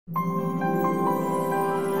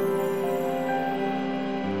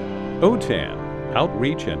OTAN,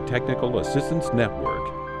 Outreach and Technical Assistance Network.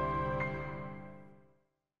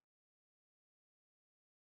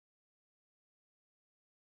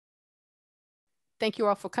 Thank you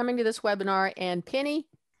all for coming to this webinar, and Penny,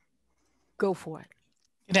 go for it.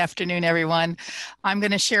 Good afternoon, everyone. I'm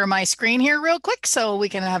going to share my screen here real quick so we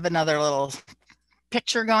can have another little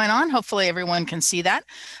picture going on. Hopefully everyone can see that.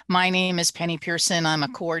 My name is Penny Pearson. I'm a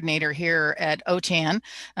coordinator here at OTAN,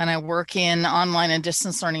 and I work in online and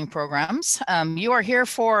distance learning programs. You are here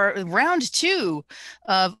for round 2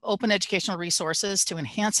 of open educational resources to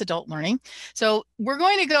enhance adult learning. So we're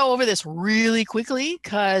going to go over this really quickly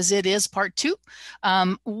because it is part 2.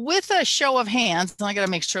 With a show of hands, and I got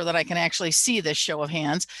to make sure that I can actually see this show of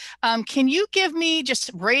hands. Can you give me,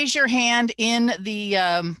 just raise your hand in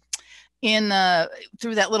the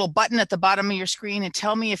through that little button at the bottom of your screen and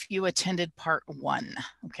tell me if you attended part 1.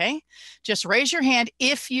 Okay, just raise your hand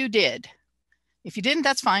if you did. If you didn't,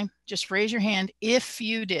 that's fine. Just raise your hand if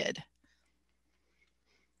you did.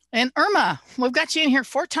 And Irma, we've got you in here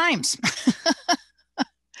 4 times.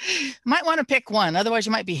 Might want to pick one, otherwise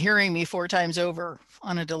you might be hearing me 4 times over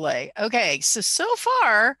on a delay. Okay, so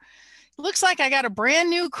far looks like I got a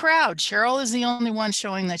brand new crowd. Cheryl is the only one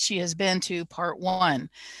showing that she has been to part 1.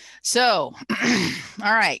 So,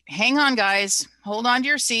 all right, hang on, guys. Hold on to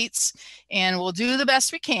your seats, and we'll do the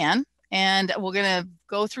best we can. And we're going to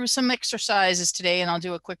go through some exercises today, and I'll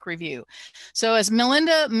do a quick review. So as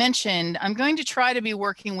Melinda mentioned, I'm going to try to be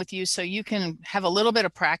working with you so you can have a little bit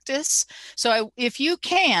of practice. So if you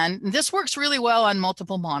can, this works really well on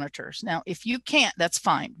multiple monitors. Now, if you can't, that's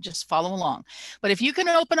fine. Just follow along. But if you can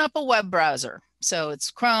open up a web browser, so it's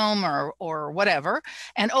Chrome or whatever,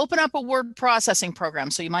 and open up a word processing program.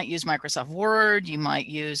 So you might use Microsoft Word, you might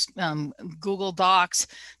use Google Docs,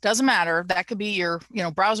 doesn't matter. That could be your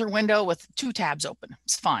browser window with 2 tabs open.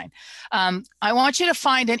 It's fine. I want you to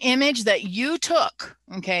find an image that you took,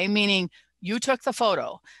 okay, meaning you took the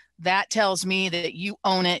photo. That tells me that you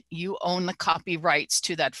own it. You own the copyrights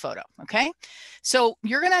to that photo, okay? So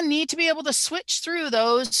you're going to need to be able to switch through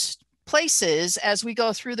those places as we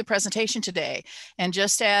go through the presentation today. And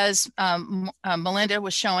just as Melinda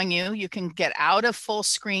was showing you, you can get out of full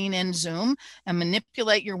screen in Zoom and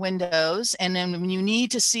manipulate your windows. And then when you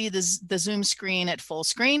need to see the Zoom screen at full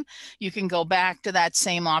screen, you can go back to that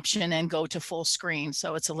same option and go to full screen.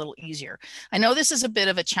 So it's a little easier. I know this is a bit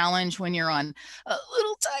of a challenge when you're on a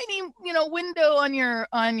little tiny, window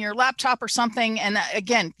on your laptop or something. And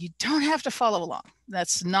again, you don't have to follow along.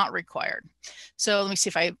 That's not required. So let me see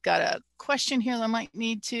if I've got a question here that I might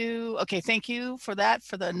need to. Okay, thank you for that,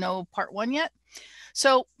 for the no part 1 yet.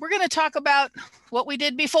 So we're going to talk about what we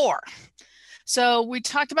did before. So we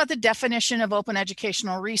talked about the definition of open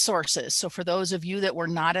educational resources. So for those of you that were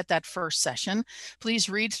not at that first session, please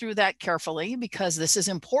read through that carefully because this is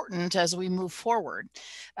important as we move forward.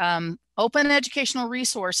 Open educational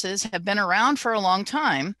resources have been around for a long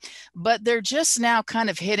time, but they're just now kind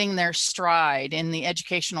of hitting their stride in the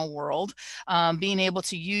educational world, being able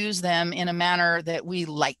to use them in a manner that we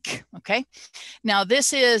like, okay? Now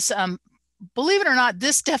this is, believe it or not,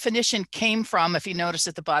 this definition came from, if you notice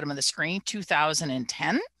at the bottom of the screen,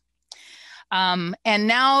 2010. And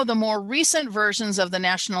now the more recent versions of the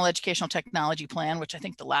National Educational Technology Plan, which I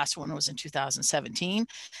think the last one was in 2017,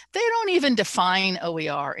 they don't even define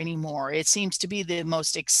OER anymore. It seems to be the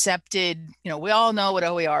most accepted, we all know what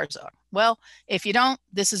OERs are. Well, if you don't,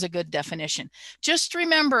 this is a good definition. Just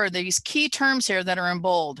remember these key terms here that are in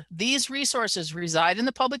bold. These resources reside in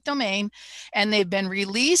the public domain, and they've been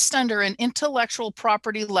released under an intellectual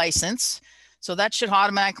property license. So that should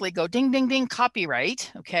automatically go ding, ding, ding,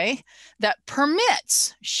 copyright, okay? That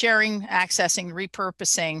permits sharing, accessing,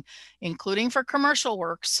 repurposing, including for commercial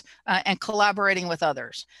works, and collaborating with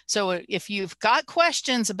others. So if you've got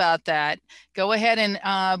questions about that, go ahead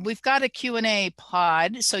and we've got a Q&A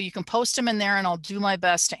pod, so you can post them in there and I'll do my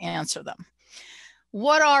best to answer them.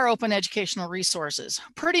 What are open educational resources?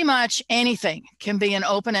 Pretty much anything can be an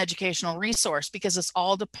open educational resource because it's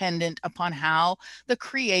all dependent upon how the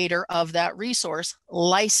creator of that resource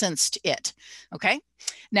licensed it, okay?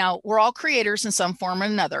 Now, we're all creators in some form or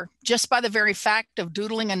another. Just by the very fact of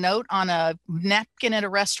doodling a note on a napkin at a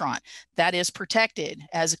restaurant, that is protected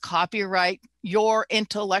as a copyright, your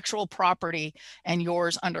intellectual property, and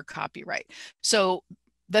yours under copyright. So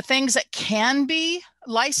the things that can be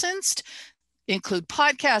licensed, include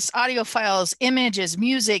podcasts, audio files, images,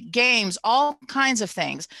 music, games, all kinds of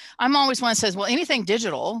things. I'm always one that says, well, anything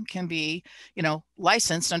digital can be,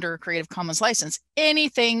 licensed under a Creative Commons license.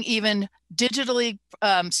 Anything even digitally,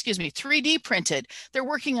 3D printed, they're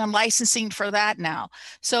working on licensing for that now.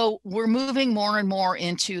 So we're moving more and more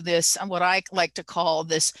into this, what I like to call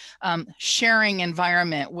this sharing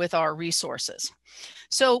environment with our resources.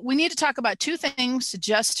 So we need to talk about two things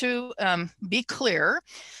just to be clear.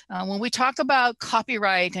 When we talk about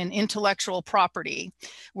copyright and intellectual property,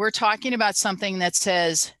 we're talking about something that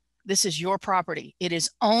says, this is your property. It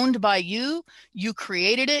is owned by you. You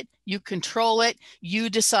created it. You control it. You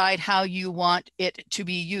decide how you want it to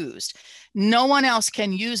be used. No one else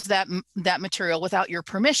can use that material without your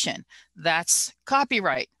permission. That's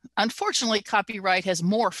copyright. Unfortunately, copyright has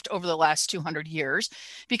morphed over the last 200 years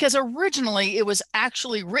because originally it was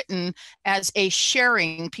actually written as a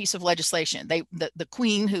sharing piece of legislation. The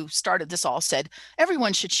queen who started this all said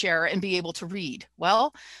everyone should share and be able to read.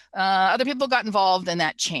 Well, other people got involved and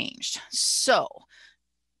that changed. So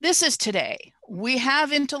this is today. We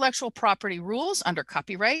have intellectual property rules under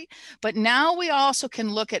copyright, but now we also can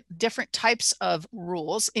look at different types of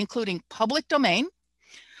rules, including public domain,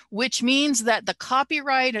 which means that the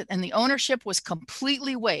copyright and the ownership was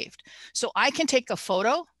completely waived. So I can take a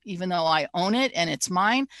photo, even though I own it and it's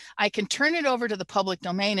mine, I can turn it over to the public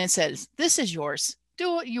domain and says, this is yours,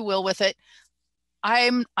 do what you will with it.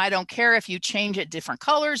 I don't care if you change it different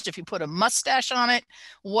colors, if you put a mustache on it,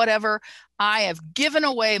 whatever. I have given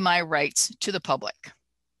away my rights to the public,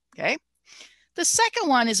 okay? The second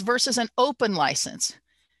one is versus an open license.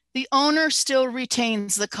 The owner still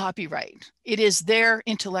retains the copyright. It is their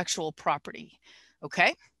intellectual property,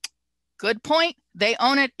 okay? Good point, they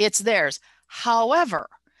own it, it's theirs. However,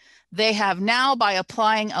 they have now, by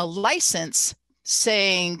applying a license,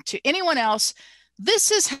 saying to anyone else,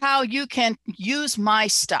 this is how you can use my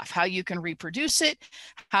stuff, how you can reproduce it,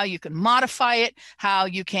 how you can modify it, how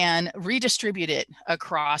you can redistribute it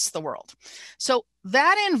across the world. So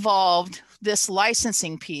that involved this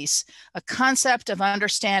licensing piece, a concept of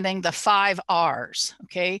understanding the 5 R's,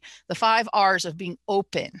 okay? The 5 R's of being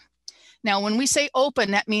open. Now, when we say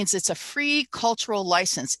open, that means it's a free cultural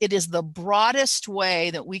license. It is the broadest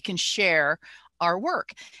way that we can share our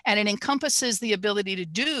work. And it encompasses the ability to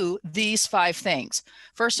do these 5 things.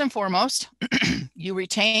 First and foremost, you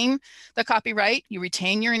retain the copyright, you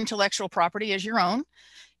retain your intellectual property as your own.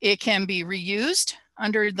 It can be reused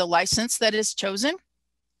under the license that is chosen.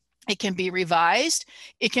 It can be revised.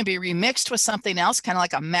 It can be remixed with something else, kind of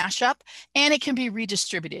like a mashup, and it can be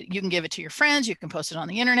redistributed. You can give it to your friends. You can post it on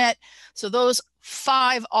the internet. So those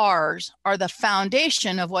 5 R's are the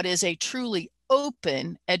foundation of what is a truly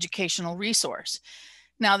open educational resource.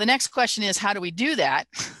 Now, the next question is, how do we do that?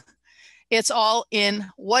 It's all in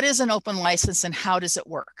what is an open license and how does it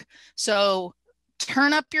work? So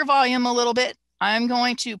turn up your volume a little bit. I'm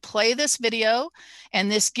going to play this video, and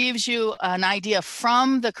this gives you an idea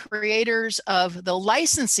from the creators of the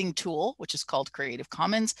licensing tool, which is called Creative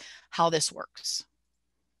Commons, how this works.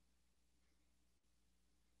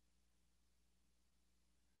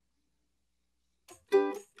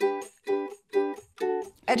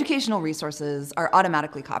 Educational resources are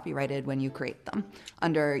automatically copyrighted when you create them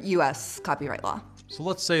under US copyright law. So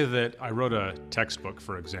let's say that I wrote a textbook,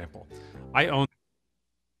 for example. I own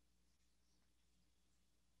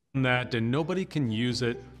that and nobody can use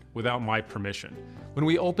it without my permission. When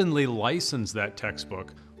we openly license that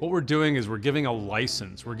textbook, what we're doing is we're giving a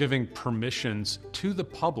license, we're giving permissions to the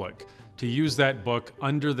public to use that book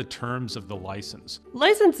under the terms of the license.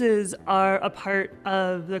 Licenses are a part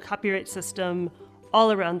of the copyright system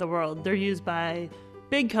all around the world. They're used by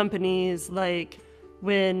big companies, like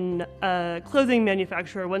when a clothing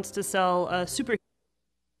manufacturer wants to sell a superhero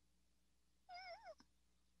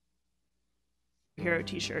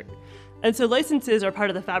t-shirt. And so licenses are part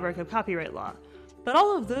of the fabric of copyright law. But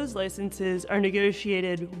all of those licenses are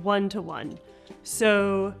negotiated one-to-one.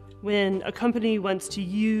 So when a company wants to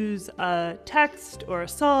use a text or a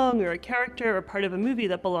song or a character or part of a movie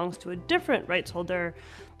that belongs to a different rights holder,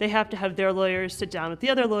 they have to have their lawyers sit down with the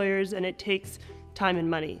other lawyers, and it takes time and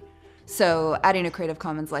money. So adding a Creative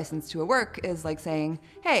Commons license to a work is like saying,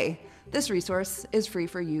 hey, this resource is free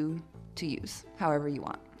for you to use however you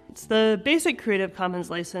want. The basic Creative Commons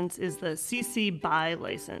license is the CC BY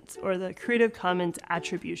license, or the Creative Commons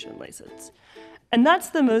Attribution license. And that's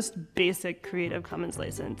the most basic Creative Commons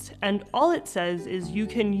license. And all it says is you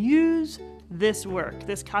can use this work,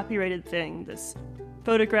 this copyrighted thing, this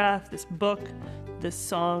photograph, this book, this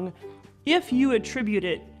song, if you attribute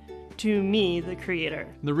it to me, the creator.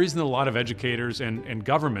 The reason a lot of educators and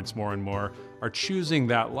governments more and more are choosing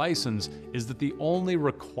that license is that the only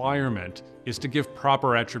requirement is to give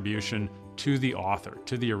proper attribution to the author,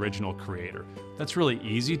 to the original creator. That's really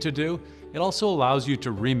easy to do. It also allows you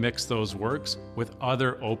to remix those works with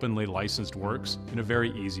other openly licensed works in a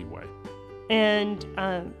very easy way. And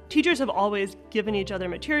teachers have always given each other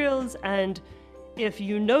materials, and if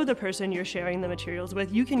you know the person you're sharing the materials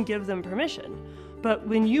with, you can give them permission. But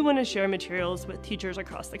when you want to share materials with teachers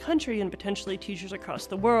across the country and potentially teachers across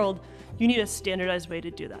the world, you need a standardized way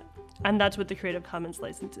to do that. And that's what the Creative Commons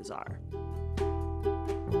licenses are.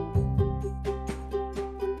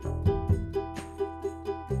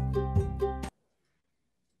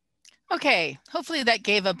 Okay, hopefully that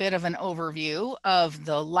gave a bit of an overview of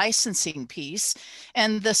the licensing piece.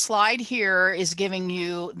 And the slide here is giving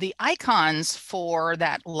you the icons for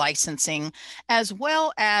that licensing, as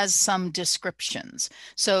well as some descriptions.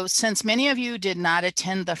 So since many of you did not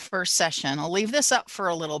attend the first session, I'll leave this up for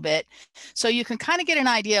a little bit so you can kind of get an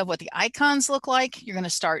idea of what the icons look like. You're going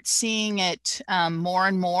to start seeing it more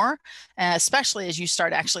and more, especially as you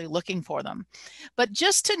start actually looking for them. But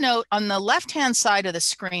just to note, on the left-hand side of the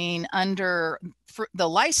screen, under the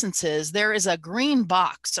licenses, there is a green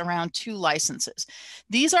box around 2 licenses.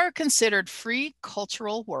 These are considered free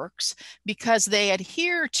cultural works because they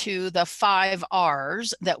adhere to the 5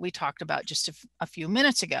 R's that we talked about just a few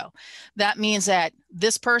minutes ago. That means that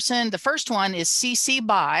this person, the first one is CC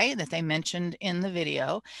BY that they mentioned in the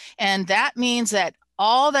video. And that means that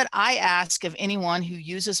all that I ask of anyone who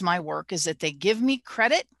uses my work is that they give me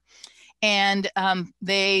credit, and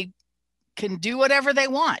they can do whatever they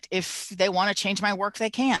want. If they want to change my work, they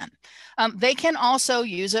can. They can also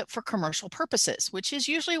use it for commercial purposes, which is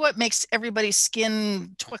usually what makes everybody's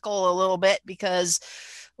skin twinkle a little bit, because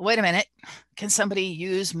wait a minute, can somebody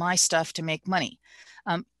use my stuff to make money?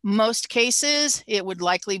 Most cases, it would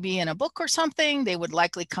likely be in a book or something. They would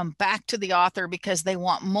likely come back to the author because they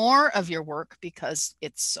want more of your work because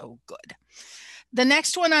it's so good. The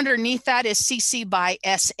next one underneath that is CC BY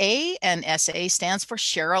SA, and SA stands for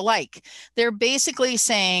share alike. They're basically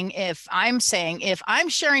saying, if I'm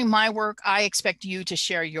sharing my work, I expect you to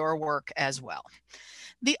share your work as well.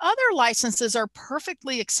 The other licenses are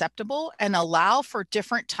perfectly acceptable and allow for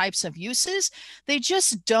different types of uses. They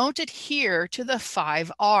just don't adhere to the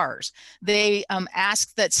 5 R's. They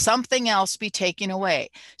ask that something else be taken away.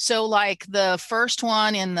 So like the first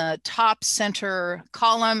one in the top center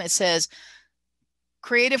column, it says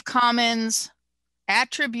Creative Commons,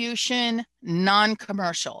 attribution,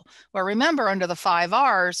 non-commercial. Well, remember, under the 5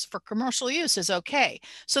 R's, for commercial use is okay.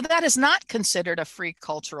 So that is not considered a free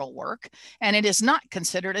cultural work, and it is not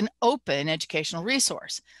considered an open educational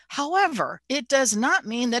resource. However, it does not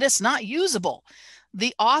mean that it's not usable.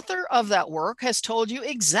 The author of that work has told you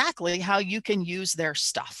exactly how you can use their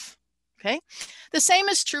stuff. Okay. The same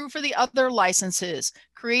is true for the other licenses.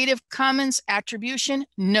 Creative Commons attribution,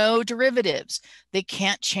 no derivatives. They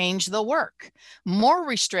can't change the work. More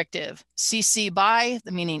restrictive, CC BY,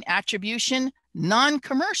 meaning attribution,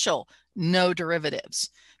 non-commercial, no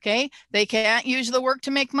derivatives. Okay, they can't use the work to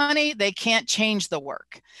make money. They can't change the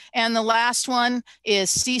work. And the last one is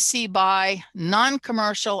CC BY,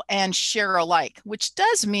 non-commercial, and share alike, which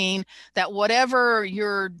does mean that whatever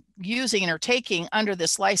you're using or taking under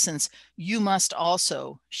this license, you must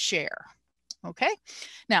also share. Okay,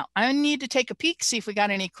 now I need to take a peek, see if we got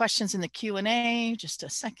any questions in the Q&A. Just a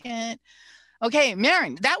second. Okay,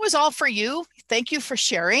 Maren, that was all for you. Thank you for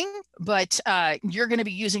sharing, but you're going to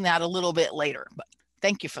be using that a little bit later. But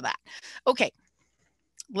thank you for that. Okay,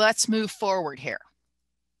 let's move forward here.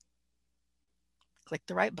 Click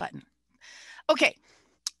the right button. Okay,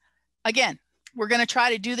 again, we're going to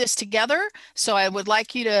try to do this together. So I would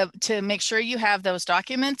like you to make sure you have those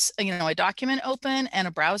documents, a document open and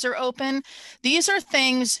a browser open. These are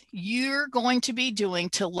things you're going to be doing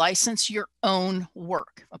to license your own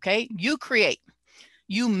work, okay? You create,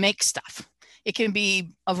 you make stuff. It can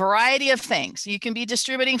be a variety of things. You can be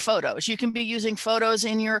distributing photos. You can be using photos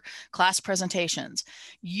in your class presentations.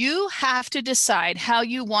 You have to decide how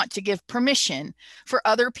you want to give permission for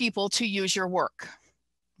other people to use your work,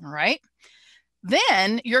 all right?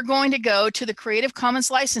 Then you're going to go to the Creative Commons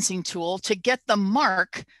licensing tool to get the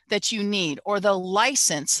mark that you need or the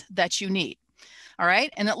license that you need, all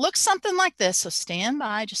right? And it looks something like this, so stand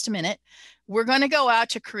by just a minute. We're going to go out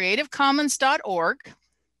to creativecommons.org.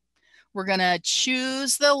 We're going to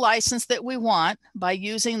choose the license that we want by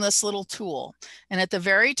using this little tool. And at the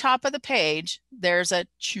very top of the page, there's a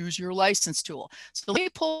choose your license tool. So let me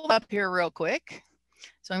pull up here real quick.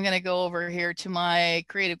 So I'm going to go over here to my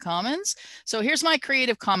Creative Commons. So here's my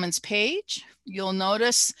Creative Commons page. You'll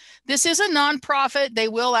notice this is a nonprofit. They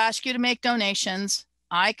will ask you to make donations.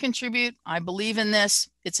 I contribute, I believe in this,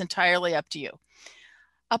 it's entirely up to you.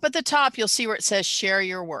 Up at the top, you'll see where it says share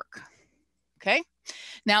your work. Okay.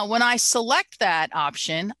 Now, when I select that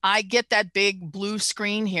option, I get that big blue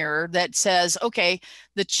screen here that says, okay,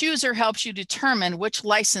 the chooser helps you determine which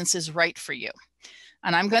license is right for you.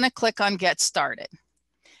 And I'm going to click on Get Started.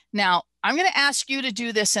 Now, I'm going to ask you to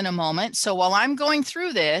do this in a moment. So while I'm going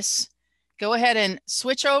through this, go ahead and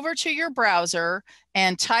switch over to your browser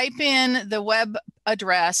and type in the web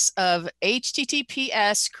address of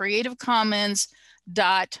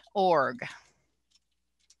https://creativecommons.org.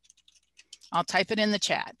 I'll type it in the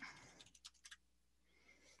chat.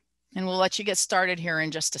 And we'll let you get started here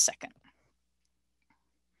in just a second.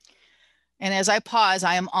 And as I pause,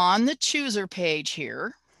 I am on the chooser page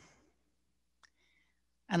here.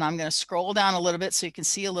 And I'm going to scroll down a little bit so you can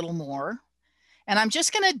see a little more. And I'm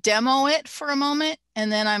just going to demo it for a moment,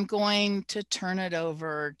 and then I'm going to turn it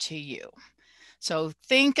over to you. So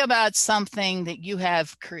think about something that you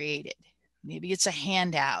have created. Maybe it's a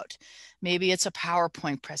handout. Maybe it's a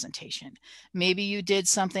PowerPoint presentation. Maybe you did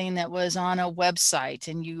something that was on a website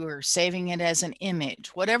and you were saving it as an image.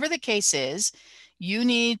 Whatever the case is, you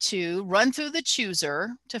need to run through the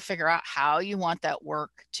chooser to figure out how you want that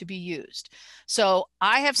work to be used. So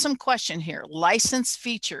I have some question here. License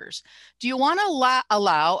features. Do you want to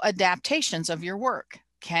allow adaptations of your work?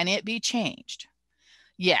 Can it be changed?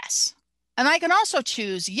 Yes. And I can also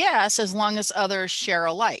choose yes, as long as others share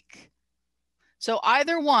alike. So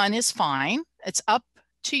either one is fine. It's up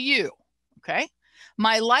to you, okay?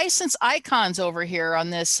 My license icons over here on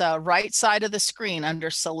this right side of the screen under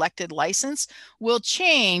selected license will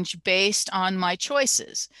change based on my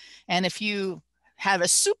choices. And if you have a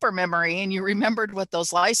super memory and you remembered what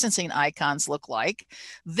those licensing icons look like,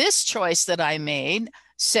 this choice that I made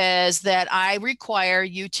says that I require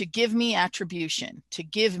you to give me attribution, to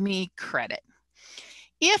give me credit.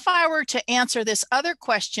 If I were to answer this other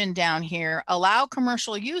question down here, allow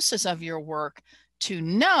commercial uses of your work to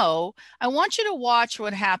no, I want you to watch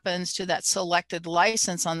what happens to that selected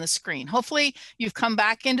license on the screen. Hopefully you've come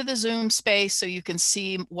back into the Zoom space so you can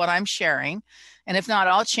see what I'm sharing. And if not,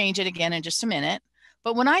 I'll change it again in just a minute.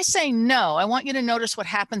 But when I say no, I want you to notice what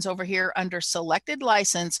happens over here under selected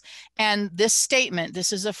license and this statement.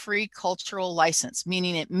 This is a free cultural license,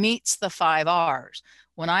 meaning it meets the 5 R's.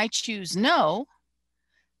 When I choose no,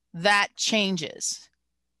 that changes.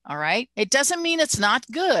 All right. It doesn't mean it's not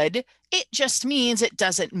good. It just means it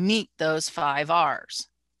doesn't meet those 5 R's.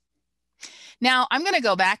 Now I'm going to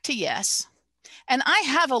go back to yes. And I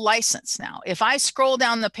have a license now. If I scroll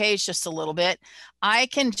down the page just a little bit, I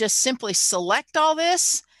can just simply select all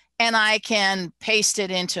this and I can paste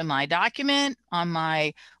it into my document on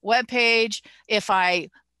my web page. If I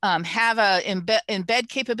have a embed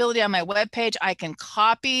capability on my web page, I can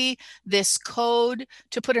copy this code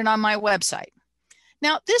to put it on my website.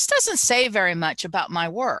 Now, this doesn't say very much about my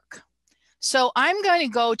work. So I'm going to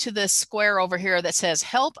go to this square over here that says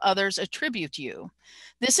help others attribute you.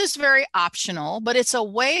 This is very optional, but it's a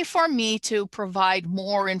way for me to provide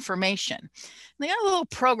more information. They got a little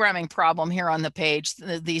programming problem here on the page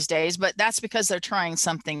these days, but that's because they're trying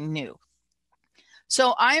something new.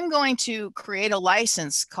 So I'm going to create a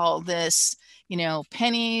license called this,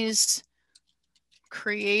 Penny's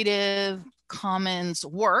Creative Commons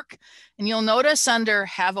work. And you'll notice under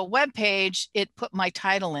have a web page, it put my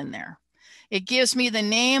title in there. It gives me the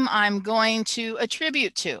name I'm going to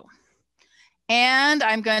attribute to. And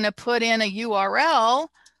I'm going to put in a URL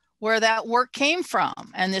where that work came from.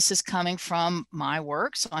 And this is coming from my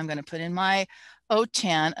work. So I'm going to put in my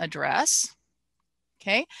O10 address.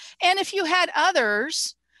 Okay. And if you had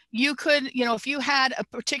others, you could, if you had a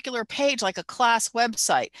particular page like a class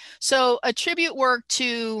website. So attribute work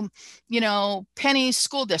to, Penny's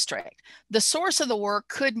school district. The source of the work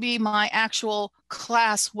could be my actual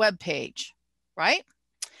class web page, right?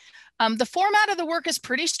 The format of the work is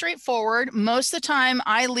pretty straightforward. Most of the time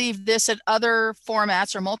I leave this at other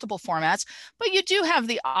formats or multiple formats, but you do have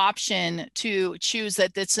the option to choose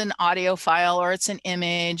that it's an audio file or it's an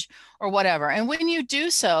image or whatever. And when you do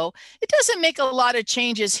so, it doesn't make a lot of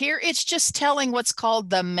changes here. It's just telling what's called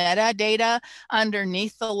the metadata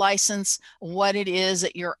underneath the license, what it is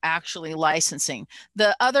that you're actually licensing.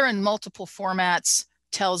 The other and multiple formats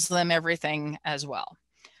tells them everything as well.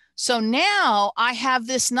 So now I have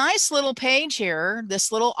this nice little page here,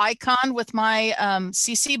 this little icon with my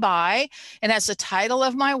CC BY. It has the title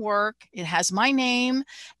of my work. It has my name,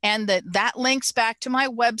 and that links back to my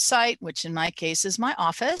website, which in my case is my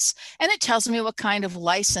office. And it tells me what kind of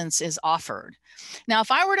license is offered. Now,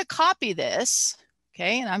 if I were to copy this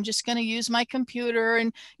Okay, and I'm just going to use my computer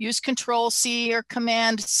and use Control-C or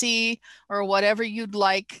Command-C or whatever you'd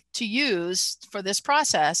like to use for this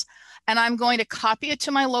process. And I'm going to copy it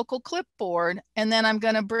to my local clipboard, and then I'm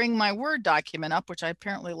going to bring my Word document up, which I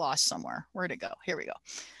apparently lost somewhere. Where'd it go? Here we go.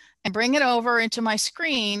 And bring it over into my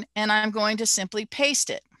screen, and I'm going to simply paste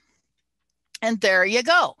it. And there you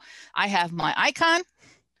go. I have my icon.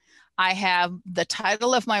 I have the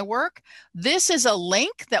title of my work. This is a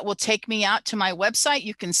link that will take me out to my website.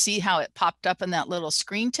 You can see how it popped up in that little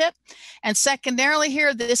screen tip. And secondarily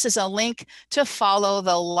here, this is a link to follow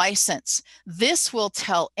the license. This will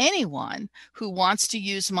tell anyone who wants to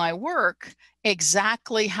use my work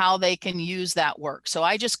exactly how they can use that work. So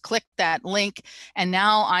I just clicked that link, and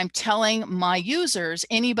now I'm telling my users,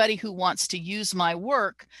 anybody who wants to use my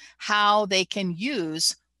work, how they can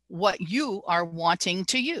use what you are wanting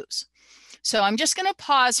to use. So I'm just going to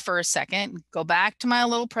pause for a second, go back to my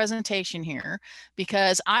little presentation here,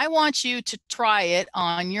 because I want you to try it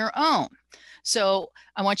on your own. So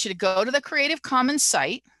I want you to go to the Creative Commons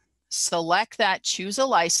site, select that, choose a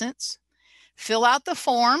license, fill out the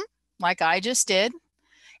form like I just did,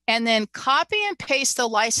 and then copy and paste the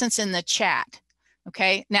license in the chat.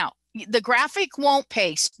 Okay, now the graphic won't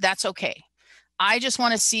paste, that's okay. I just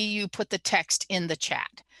want to see you put the text in the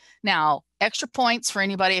chat. Now, extra points for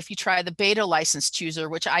anybody if you try the beta license chooser,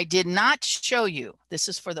 which I did not show you. This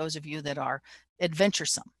is for those of you that are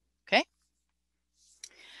adventuresome, okay?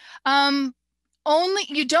 Only,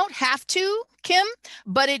 you don't have to, Kim,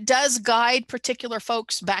 but it does guide particular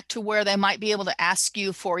folks back to where they might be able to ask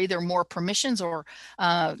you for either more permissions or,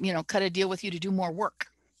 you know, cut a deal with you to do more work.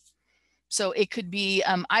 So it could be,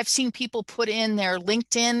 I've seen people put in their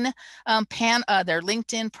LinkedIn their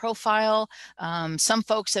LinkedIn profile. Some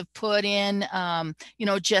folks have put in, you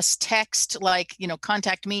know, just text like, you know,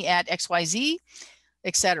 contact me at XYZ,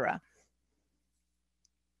 etc.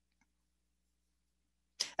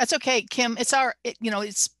 That's okay, Kim. It's you know,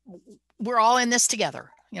 we're all in this together,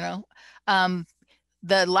 you know.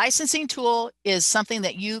 The licensing tool is something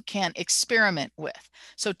that you can experiment with.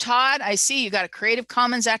 So Todd, I see you got a Creative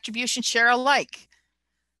Commons Attribution Share Alike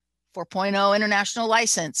 4.0 international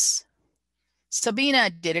license. Sabina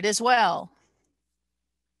did it as well.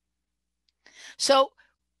 So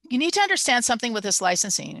you need to understand something with this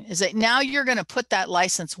licensing is that now you're going to put that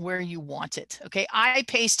license where you want it. Okay, I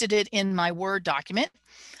pasted it in my Word document.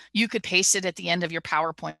 You could paste it at the end of your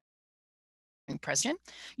PowerPoint presentation.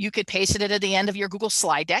 You could paste it at the end of your Google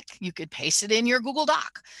slide deck. You could paste it in your Google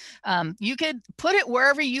Doc. You could put it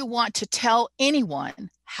wherever you want to tell anyone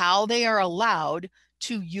how they are allowed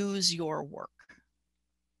to use your work.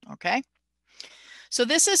 Okay. So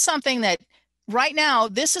this is something that right now,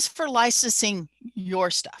 this is for licensing your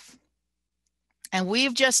stuff. And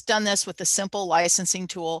we've just done this with a simple licensing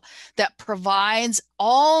tool that provides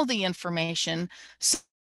all the information.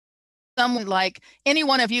 Someone like any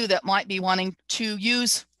one of you that might be wanting to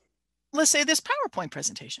use, let's say, this PowerPoint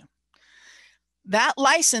presentation. That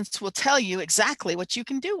license will tell you exactly what you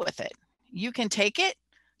can do with it. You can take it,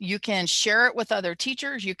 you can share it with other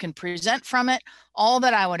teachers, you can present from it. All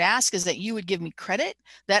that I would ask is that you would give me credit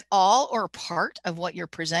that all or part of what you're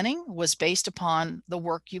presenting was based upon the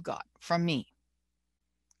work you got from me.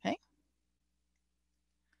 Okay.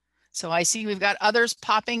 So I see we've got others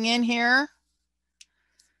popping in here.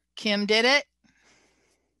 Kim did it.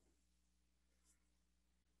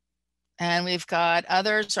 And we've got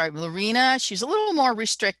others, sorry, Lorena, she's a little more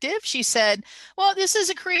restrictive. She said, well, this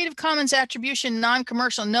is a Creative Commons attribution,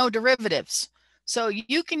 non-commercial, no derivatives. So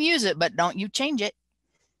you can use it, but don't you change it.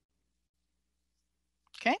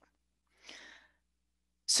 Okay.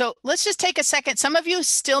 So let's just take a second. Some of you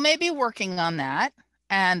still may be working on that,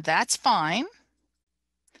 and that's fine.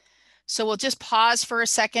 So we'll just pause for a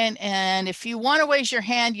second, and if you want to raise your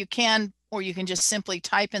hand, you can, or you can just simply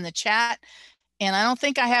type in the chat. And I don't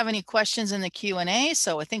think I have any questions in the Q&A,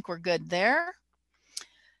 so I think we're good there.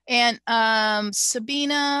 And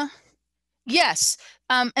Sabina, yes.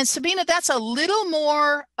 And Sabina, that's a little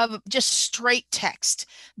more of just straight text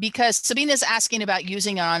because Sabina is asking about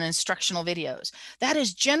using it on instructional videos. That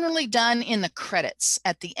is generally done in the credits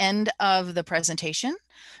at the end of the presentation.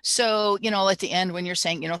 So, you know, at the end when you're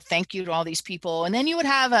saying, you know, thank you to all these people, and then you would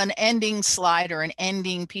have an ending slide or an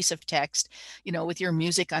ending piece of text, you know, with your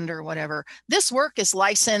music under or whatever. This work is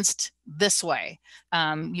licensed this way.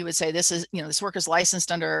 You would say this is, you know, this work is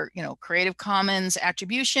licensed under, you know, Creative Commons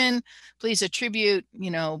attribution. Please attribute,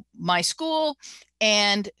 you know, my school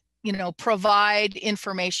and, you know, provide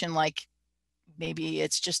information like maybe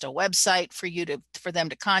it's just a website for you to, for them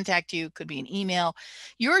to contact you. Could be an email.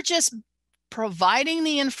 You're just providing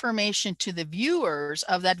the information to the viewers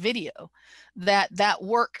of that video that that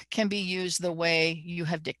work can be used the way you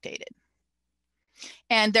have dictated.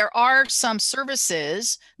 And there are some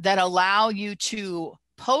services that allow you to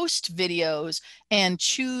post videos and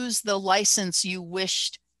choose the license you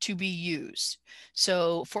wished to be used.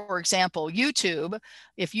 So for example, YouTube,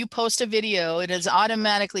 if you post a video, it is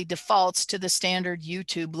automatically defaults to the standard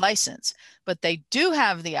YouTube license, but they do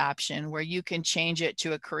have the option where you can change it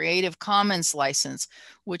to a Creative Commons license,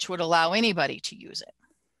 which would allow anybody to use it.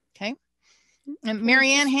 Okay. And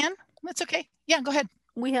Marianne hand, that's okay. Yeah, go ahead.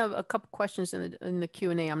 We have a couple questions in the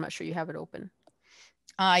Q&A. I'm not sure you have it open.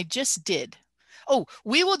 I just did. Oh,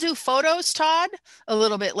 we will do photos, Todd, a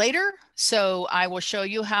little bit later. So I will show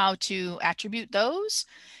you how to attribute those.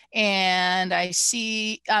 And I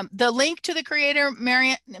see the link to the creator,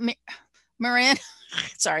 Marianne,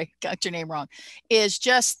 sorry, got your name wrong, is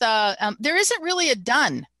just the, there isn't really a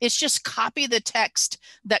done. It's just copy the text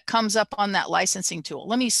that comes up on that licensing tool.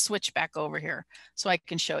 Let me switch back over here so I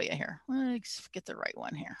can show you here. Let's get the right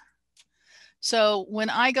one here. So when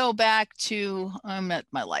I go back to, I'm at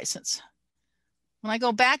my license. When I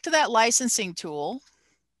go back to that licensing tool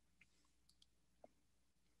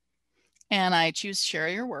and I choose share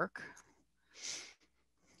your work,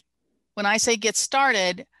 when I say get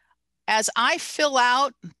started, as I fill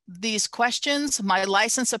out these questions, my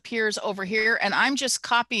license appears over here and I'm just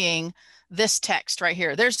copying this text right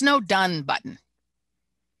here. There's no done button.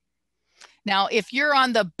 Now, if you're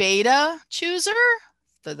on the beta chooser,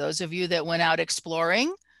 for those of you that went out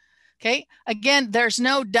exploring, okay, again, there's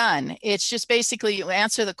no done. It's just basically you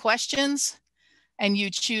answer the questions and you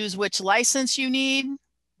choose which license you need.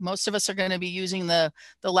 Most of us are going to be using the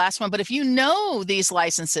last one, but if you know these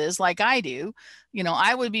licenses like I do, you know,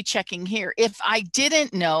 I would be checking here. If I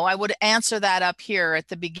didn't know, I would answer that up here at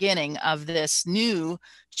the beginning of this new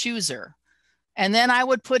chooser. And then I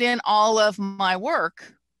would put in all of my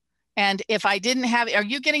work. And if I didn't have, are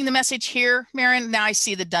you getting the message here, Marin? Now I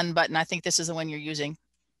see the done button. I think this is the one you're using.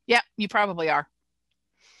 Yeah, you probably are.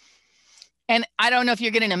 And I don't know if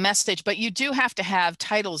you're getting a message, but you do have to have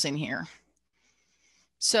titles in here.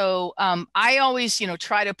 So I always, you know,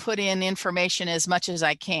 try to put in information as much as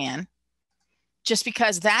I can, just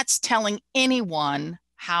because that's telling anyone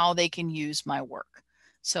how they can use my work.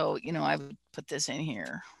 So, you know, I would put this in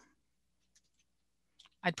here.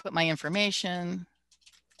 I'd put my information.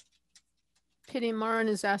 Kitty Marin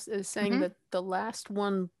is saying that the last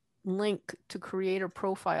one link to creator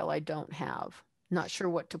profile I don't have. Not sure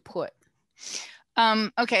what to put.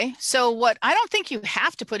 Okay, so what, I don't think you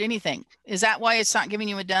have to put anything. Is that why it's not giving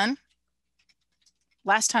you a done?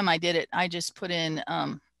 Last time I did it, I just put in,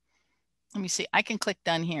 let me see, I can click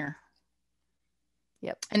done here.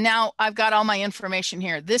 Yep. And now I've got all my information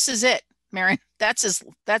here. This is it, Marion. That's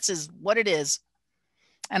what it is.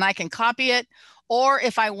 And I can copy it, or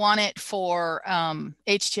if I want it for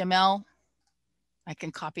HTML, I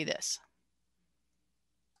can copy this.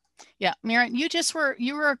 Yeah, Miriam, you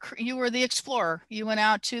were the explorer. You went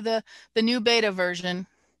out to the new beta version.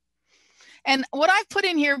 And what I've put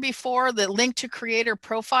in here before, the link to creator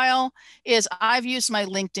profile, is I've used my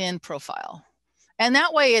LinkedIn profile. And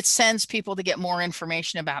that way it sends people to get more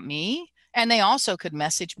information about me. And they also could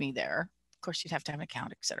message me there. Of course, you'd have to have an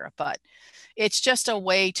account, etc. But it's just a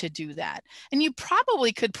way to do that. And you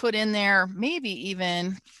probably could put in there, maybe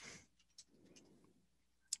even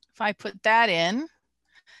if I put that in.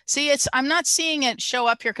 See, I'm not seeing it show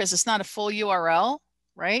up here because it's not a full URL,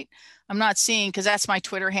 right? I'm not seeing, because that's my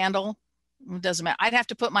Twitter handle. It doesn't matter. I'd have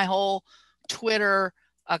to put my whole Twitter,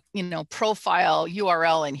 you know, profile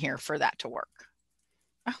URL in here for that to work.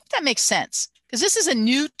 I hope that makes sense, because this is a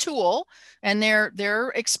new tool and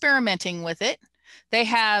they're experimenting with it. They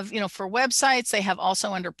have, you know, for websites, they have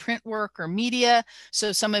also under print work or media.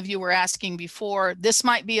 So some of you were asking before, this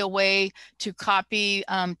might be a way to copy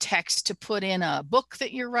text to put in a book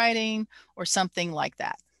that you're writing or something like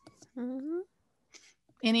that. Mm-hmm.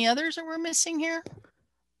 Any others that we're missing here?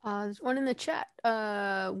 There's one in the chat.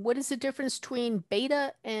 What is the difference between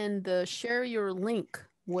beta and the share your link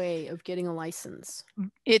way of getting a license?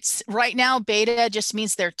 It's right now, beta just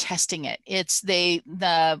means they're testing it. It's the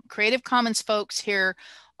Creative Commons folks here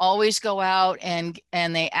always go out and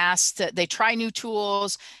they ask that they try new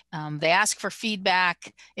tools. They ask for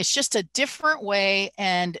feedback. It's just a different way.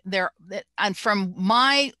 And from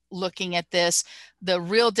my looking at this, the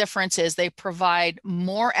real difference is they provide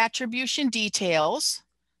more attribution details.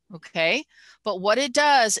 Okay. But what it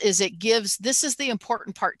does is it gives, this is the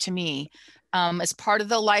important part to me. As part of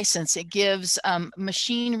the license, it gives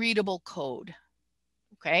machine readable code.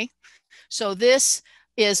 Okay, so this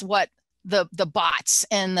is what the bots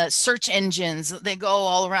and the search engines. They go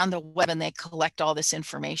all around the web and they collect all this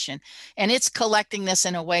information, and it's collecting this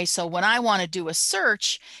in a way so when I want to do a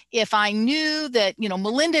search, if I knew that, you know,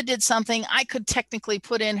 Melinda did something, I could technically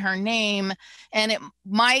put in her name and it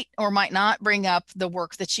might or might not bring up the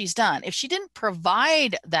work that she's done. If she didn't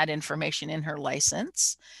provide that information in her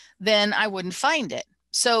license, then I wouldn't find it.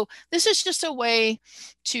 So this is just a way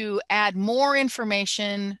to add more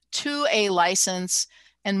information to a license.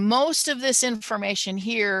 And most of this information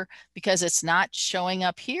here, because it's not showing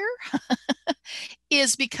up here,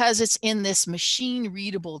 is because it's in this machine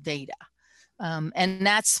readable data. And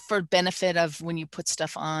that's for benefit of when you put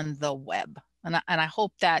stuff on the web. And I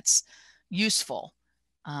hope that's useful.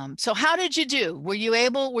 So how did you do? Were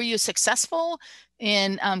you successful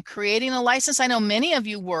in creating a license? I know many of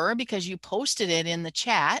you were because you posted it in the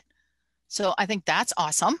chat. So I think that's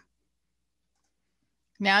awesome.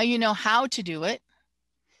 Now you know how to do it.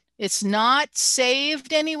 It's not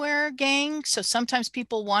saved anywhere, gang. So sometimes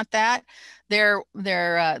people want that.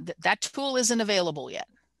 That tool isn't available yet,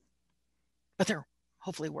 but they're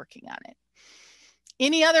hopefully working on it.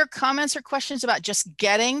 Any other comments or questions about just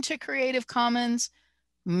getting to Creative Commons,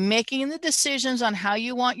 making the decisions on how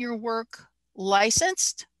you want your work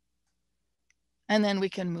licensed, and then we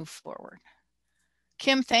can move forward.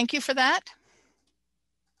 Kim, thank you for that.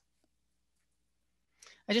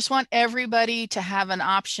 I just want everybody to have an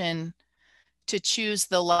option to choose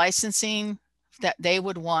the licensing that they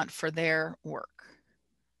would want for their work.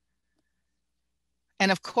 And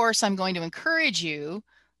of course, I'm going to encourage you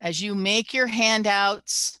as you make your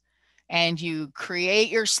handouts and you create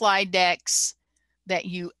your slide decks that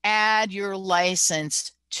you add your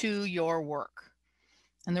license to your work.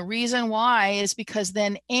 And the reason why is because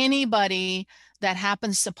then anybody that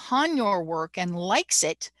happens upon your work and likes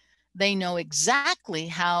it, they know exactly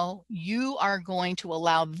how you are going to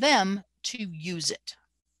allow them to use it.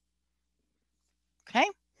 Okay?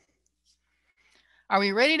 Are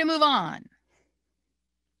we ready to move on?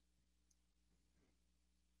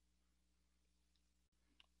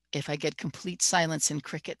 If I get complete silence and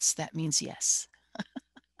crickets, that means yes.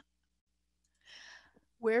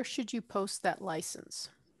 Where should you post that license?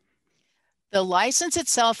 The license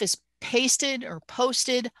itself is pasted or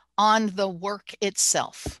posted on the work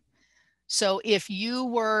itself. So if you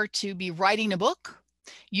were to be writing a book,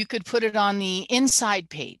 you could put it on the inside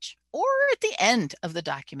page or at the end of the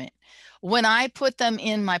document. When I put them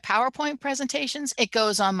in my PowerPoint presentations, it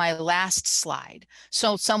goes on my last slide.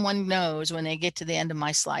 So someone knows when they get to the end of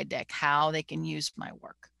my slide deck how they can use my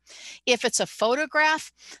work. If it's a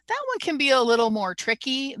photograph, that one can be a little more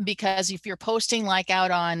tricky because if you're posting like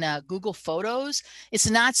out on Google Photos, it's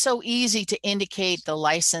not so easy to indicate the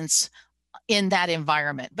license in that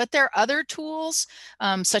environment. But there are other tools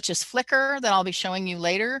such as Flickr that I'll be showing you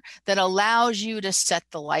later that allows you to set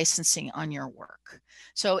the licensing on your work.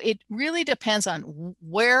 So it really depends on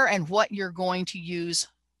where and what you're going to use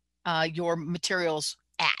your materials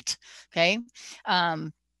at, okay?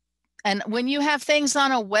 And when you have things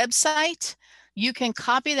on a website, you can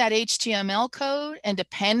copy that HTML code, and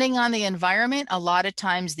depending on the environment, a lot of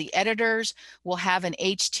times the editors will have an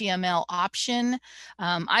HTML option.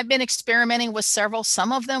 I've been experimenting with several.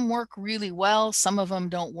 Some of them work really well. Some of them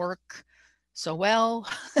don't work so well.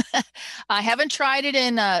 I haven't tried it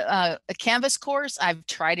in a Canvas course. I've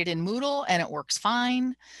tried it in Moodle and it works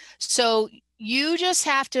fine. So you just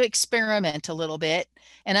have to experiment a little bit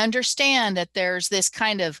and understand that there's this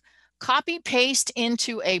kind of copy paste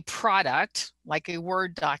into a product like a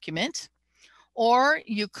Word document, or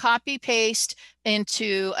you copy paste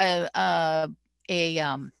into a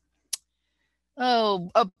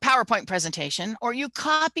PowerPoint presentation, or you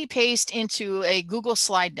copy paste into a Google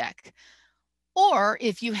slide deck. Or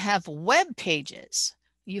if you have web pages,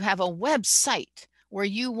 you have a website where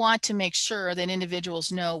you want to make sure that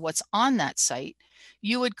individuals know what's on that site,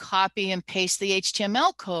 you would copy and paste the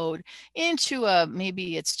HTML code into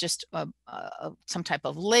maybe it's just some type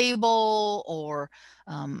of label, or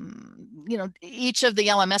you know, each of the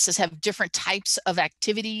LMSs have different types of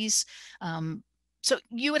activities. So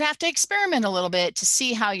you would have to experiment a little bit to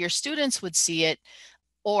see how your students would see it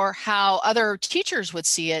or how other teachers would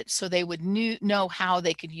see it, so they would know how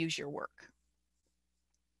they could use your work.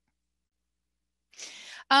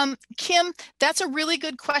 Kim, that's a really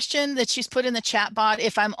good question that she's put in the chat bot.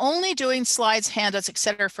 If I'm only doing slides, handouts,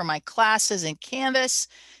 etc. for my classes in Canvas,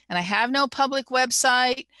 and I have no public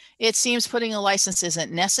website, it seems putting a license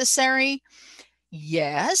isn't necessary.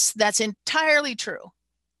 Yes, that's entirely true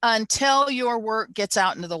until your work gets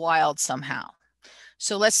out into the wild somehow.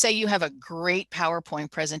 So let's say you have a great PowerPoint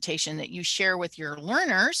presentation that you share with your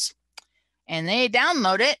learners and they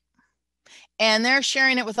download it and they're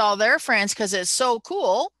sharing it with all their friends because it's so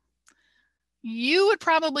cool, you would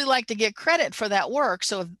probably like to get credit for that work.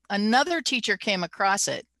 So if another teacher came across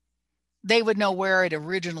it, they would know where it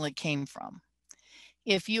originally came from.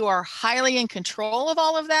 If you are highly in control of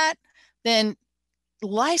all of that, then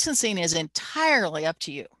licensing is entirely up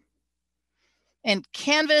to you. And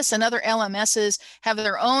Canvas and other LMSs have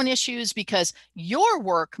their own issues because your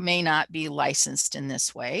work may not be licensed in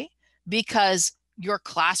this way because your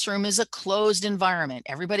classroom is a closed environment.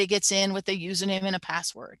 Everybody gets in with a username and a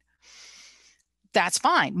password. That's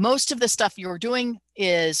fine. Most of the stuff you're doing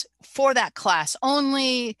is for that class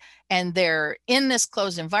only, and they're in this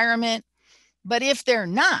closed environment. But if they're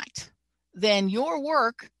not, then your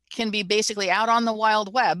work can be basically out on the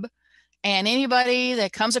wild web, and anybody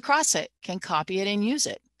that comes across it can copy it and use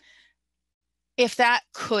it. If that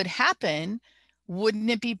could happen,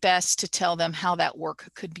 wouldn't it be best to tell them how that work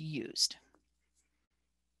could be used?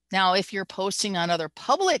 Now, if you're posting on other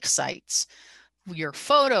public sites, your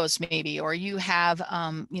photos maybe, or you have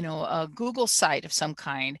a Google site of some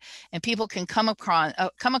kind, and people can come upon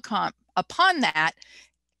that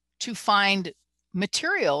to find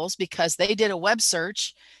materials because they did a web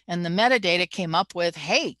search and the metadata came up with,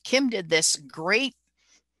 hey, Kim did this great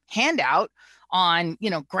handout on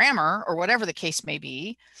grammar or whatever the case may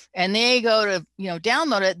be, and they go to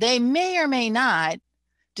download it. They may or may not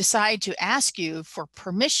decide to ask you for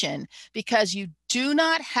permission because you do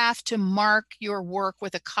not have to mark your work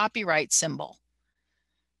with a copyright symbol.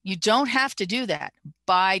 You don't have to do that.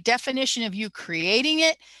 By definition of you creating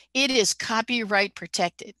it, it is copyright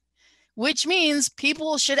protected, which means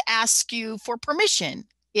people should ask you for permission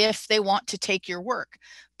if they want to take your work.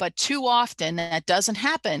 But too often that doesn't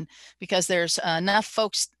happen because there's enough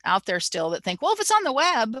folks out there still that think, well, if it's on the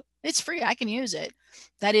web, it's free, I can use it.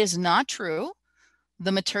 That is not true.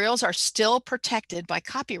 The materials are still protected by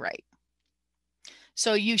copyright.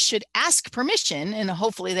 So you should ask permission, and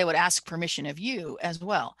hopefully they would ask permission of you as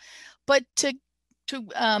well. But to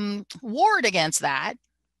ward against that,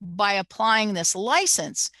 by applying this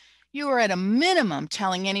license, you are at a minimum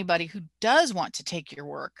telling anybody who does want to take your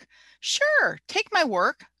work, sure, take my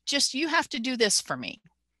work, just you have to do this for me.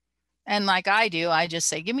 And like I do, I just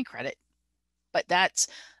say, give me credit. But that's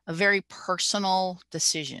a very personal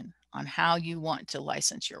decision on how you want to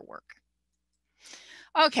license your work.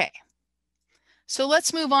 Okay, so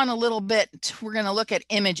let's move on a little bit. We're going to look at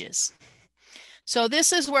images. So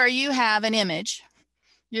this is where you have an image.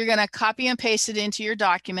 You're going to copy and paste it into your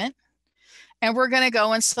document. And we're going to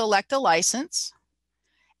go and select a license.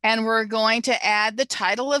 And we're going to add the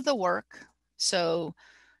title of the work. So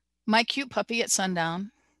My Cute Puppy at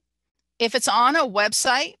Sundown. If it's on a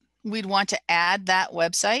website, we'd want to add that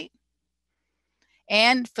website.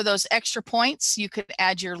 And for those extra points, you could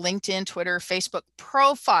add your LinkedIn, Twitter, Facebook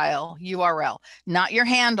profile URL, not your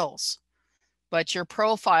handles, but your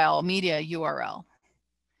profile media URL.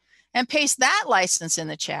 And paste that license in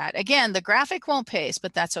the chat. Again, the graphic won't paste,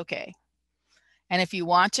 but that's okay. And if you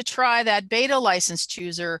want to try that beta license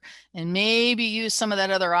chooser and maybe use some of that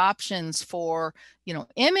other options for,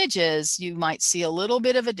 images, you might see a little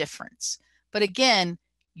bit of a difference. But again,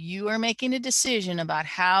 you are making a decision about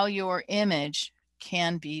how your image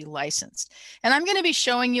can be licensed. And I'm going to be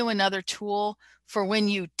showing you another tool for when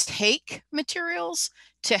you take materials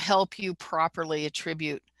to help you properly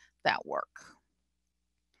attribute that work.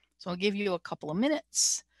 So I'll give you a couple of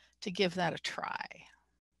minutes to give that a try.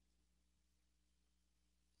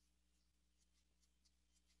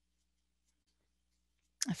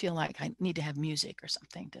 I feel like I need to have music or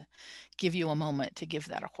something to give you a moment to give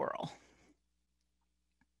that a whirl.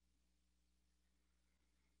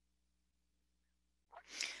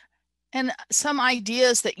 And some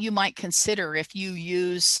ideas that you might consider if you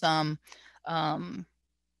use some,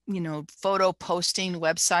 photo posting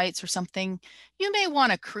websites or something, you may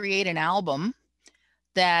want to create an album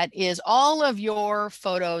that is all of your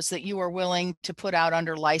photos that you are willing to put out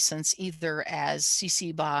under license, either as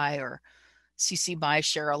CC BY or CC BY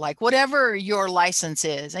share alike, whatever your license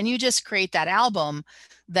is. And you just create that album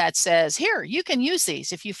that says, here, you can use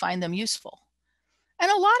these if you find them useful.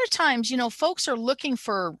 And a lot of times, folks are looking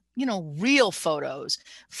for, real photos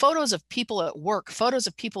of people at work, photos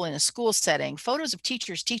of people in a school setting, photos of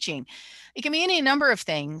teachers teaching. It can be any number of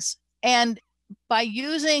things. And by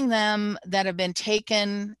using them that have been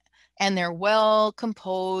taken and they're well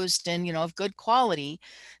composed and, of good quality,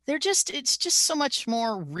 it's just so much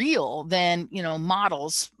more real than,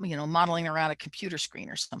 models, modeling around a computer screen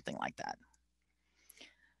or something like that.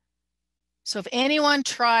 So if anyone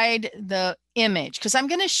tried the image, because I'm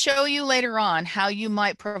going to show you later on how you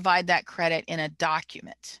might provide that credit in a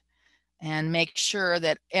document. and make sure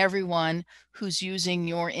that everyone who's using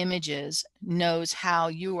your images knows how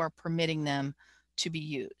you are permitting them to be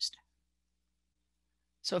used.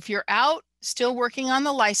 So if you're out still working on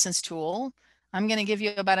the license tool, I'm going to give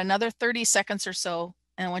you about another 30 seconds or so,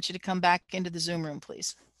 and I want you to come back into the Zoom room,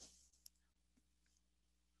 please.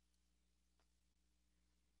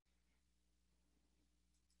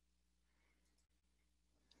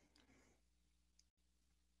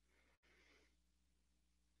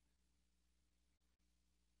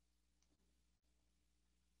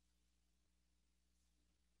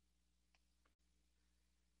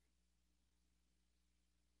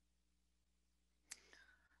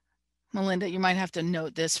 Melinda, you might have to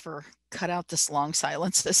note this for cut out this long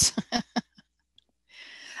silences.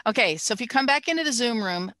 Okay, so if you come back into the Zoom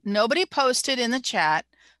room, nobody posted in the chat,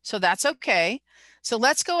 so that's okay. So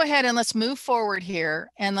let's go ahead and let's move forward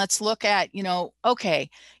here and let's look at, okay,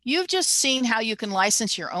 you've just seen how you can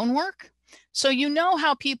license your own work. So you know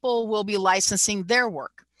how people will be licensing their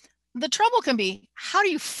work. The trouble can be, how do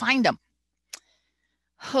you find them?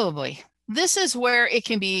 Oh boy, this is where it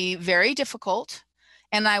can be very difficult.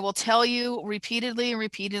 And I will tell you repeatedly,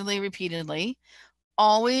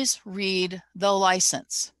 always read the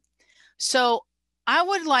license. So I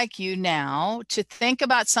would like you now to think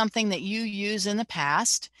about something that you use in the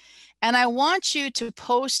past, and I want you to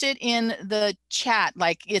post it in the chat,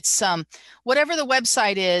 like it's whatever the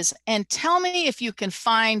website is, and tell me if you can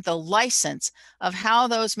find the license of how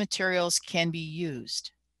those materials can be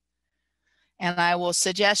used. And I will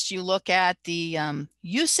suggest you look at the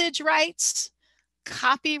usage rights,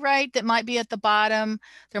 copyright that might be at the bottom.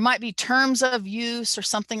 There might be terms of use or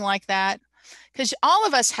something like that, because all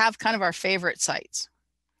of us have kind of our favorite sites.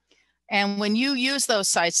 And when you use those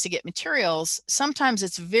sites to get materials, sometimes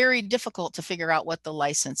it's very difficult to figure out what the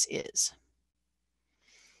license is.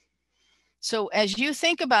 So as you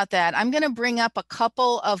think about that, I'm going to bring up a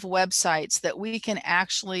couple of websites that we can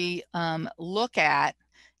actually look at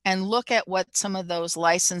and look at what some of those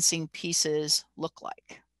licensing pieces look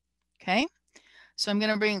like. Okay. So I'm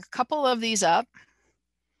going to bring a couple of these up.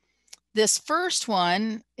 This first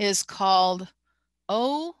one is called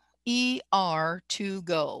OER2Go,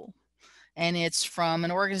 and it's from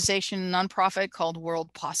an organization, nonprofit called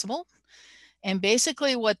World Possible. And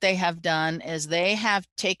basically what they have done is they have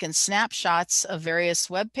taken snapshots of various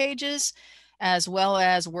web pages, as well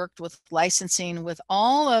as worked with licensing with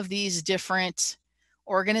all of these different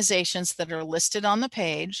organizations that are listed on the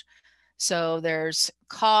page. So there's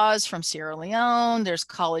Cause from Sierra Leone, there's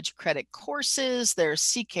College Credit Courses, there's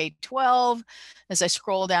CK12. As I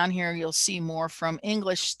scroll down here, you'll see more from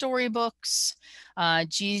English Storybooks,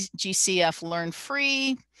 GCF Learn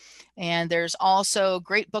Free, and there's also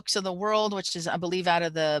Great Books of the World, which is, I believe, out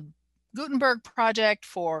of the Gutenberg Project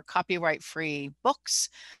for copyright-free books,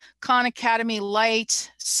 Khan Academy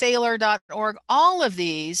Lite, Sailor.org. All of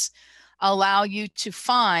these allow you to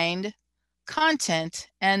find content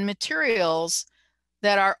and materials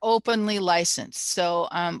that are openly licensed. So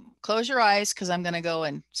close your eyes, because I'm going to go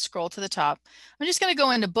and scroll to the top. I'm just going to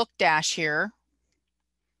go into Book Dash here.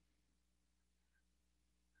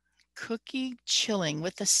 Cookie chilling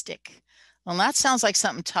with a stick. Well, that sounds like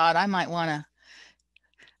something, Todd, I might want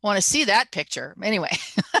to see that picture. Anyway,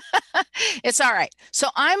 it's all right. So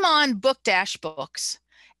I'm on Book Dash Books,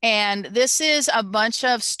 and this is a bunch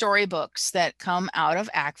of storybooks that come out of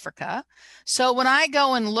Africa. So when I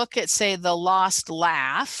go and look at, say, The Lost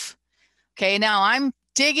Laugh, okay, now I'm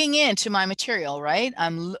digging into my material, right?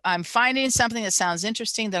 I'm finding something that sounds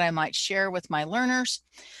interesting that I might share with my learners.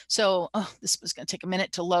 So this was going to take a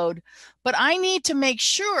minute to load, but I need to make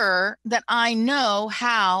sure that I know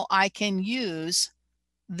how I can use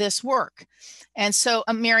this work. And so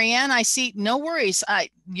Marianne, I see, no worries.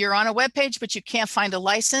 You're on a web page, but you can't find a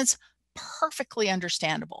license. Perfectly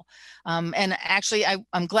understandable. And actually,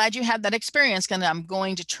 I'm glad you had that experience, and I'm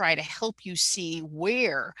going to try to help you see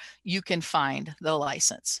where you can find the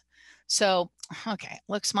license. So, okay,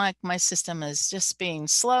 looks like my system is just being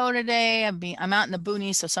slow today. I'm out in the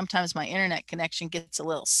boonies, so sometimes my internet connection gets a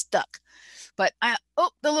little stuck. But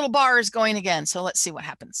the little bar is going again. So let's see what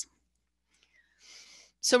happens.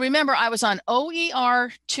 So remember, I was on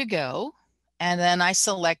OER2Go, and then I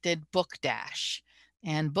selected Book Dash.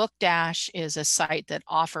 And Book Dash is a site that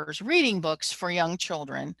offers reading books for young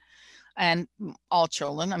children and all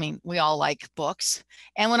children. I mean, we all like books.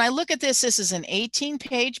 And when I look at this, this is an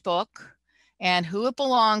 18-page book and who it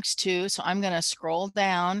belongs to. So I'm going to scroll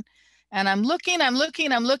down and I'm looking.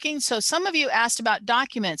 So some of you asked about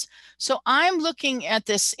documents. So I'm looking at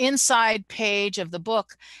this inside page of the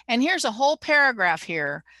book, and here's a whole paragraph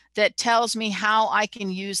here that tells me how I can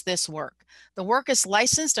use this work. The work is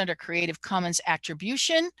licensed under Creative Commons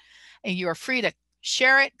Attribution, and you are free to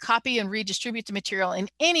share it, copy and redistribute the material in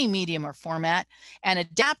any medium or format, and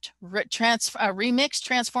adapt, remix,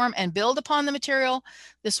 transform, and build upon the material.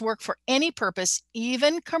 This work for any purpose,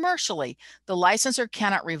 even commercially. The licensor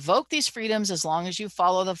cannot revoke these freedoms as long as you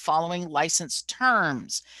follow the following license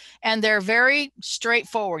terms. And they're very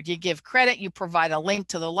straightforward. You give credit, you provide a link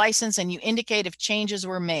to the license, and you indicate if changes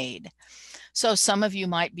were made. So some of you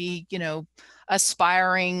might be,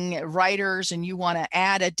 aspiring writers and you want to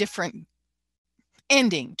add a different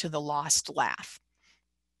ending to the Lost Laugh.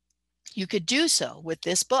 You could do so with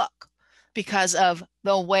this book because of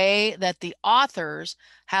the way that the authors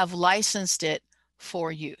have licensed it for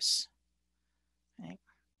use. Okay.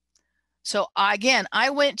 So again,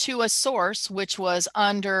 I went to a source which was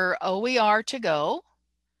under OER to go,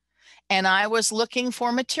 and I was looking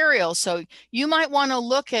for material. So you might want to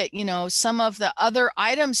look at, some of the other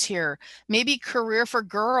items here, maybe Career for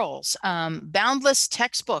Girls, Boundless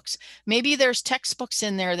textbooks. Maybe there's textbooks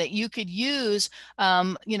in there that you could use,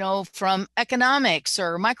 from economics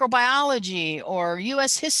or microbiology or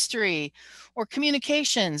US history or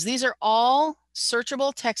communications. These are all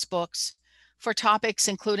searchable textbooks for topics,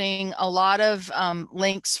 including a lot of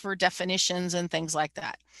links for definitions and things like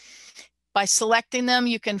that. By selecting them,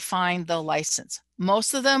 you can find the license.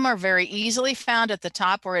 Most of them are very easily found at the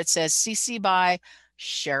top where it says CC BY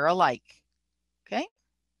share alike. Okay.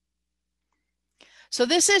 So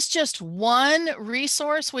this is just one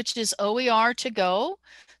resource, which is OER to go.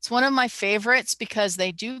 It's one of my favorites because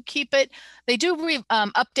they do keep it, they do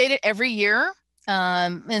update it every year.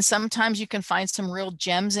 And sometimes you can find some real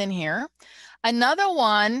gems in here. Another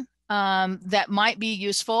one that might be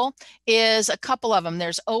useful is a couple of them.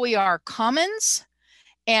 There's OER Commons,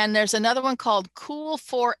 and there's another one called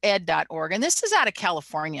cool4ed.org. And this is out of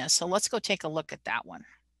California. So let's go take a look at that one.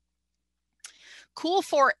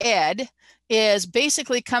 Cool4Ed is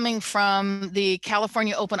basically coming from the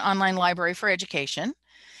California Open Online Library for Education.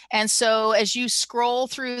 And so as you scroll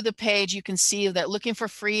through the page, you can see that looking for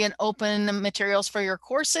free and open materials for your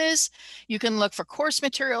courses, you can look for course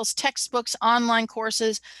materials, textbooks, online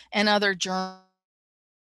courses, and other journals.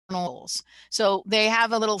 So they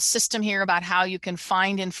have a little system here about how you can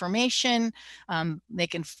find information.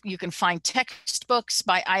 You can find textbooks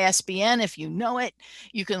by ISBN if you know it.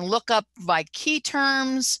 You can look up by key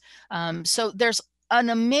terms. So there's an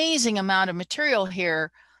amazing amount of material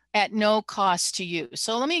here at no cost to you.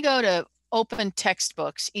 So let me go to open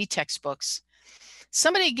textbooks, e-textbooks.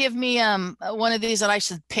 Somebody give me one of these that I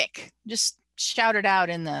should pick. Just shout it out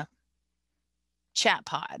in the chat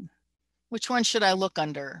pod. Which one should I look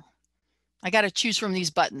under? I got to choose from these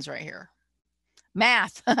buttons right here.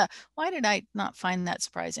 Math. Why did I not find that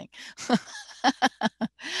surprising?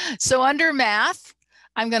 So under math,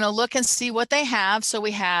 I'm going to look and see what they have. So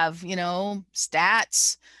we have,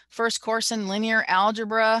 stats, first course in linear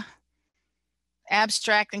algebra,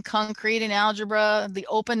 abstract and concrete in algebra, the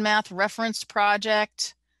Open Math Reference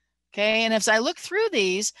Project. Okay, and as I look through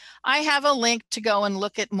these, I have a link to go and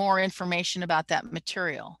look at more information about that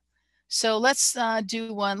material. So let's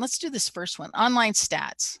do one. Let's do this first one, online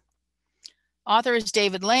stats. Author is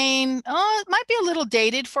David Lane. Oh, it might be a little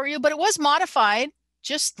dated for you, but it was modified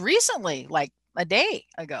just recently, like a day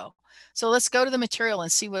ago. So let's go to the material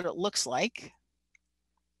and see what it looks like.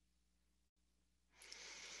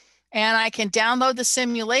 And I can download the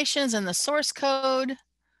simulations and the source code.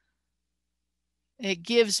 It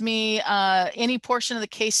gives me any portion of the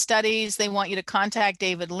case studies. They want you to contact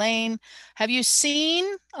David Lane. Have you seen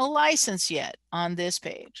a license yet on this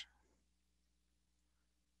page?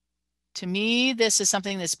 To me, this is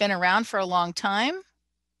something that's been around for a long time.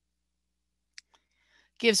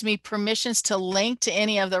 Gives me permissions to link to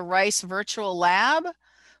any of the Rice Virtual Lab,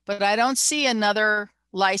 but I don't see another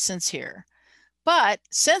license here. But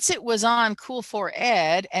since it was on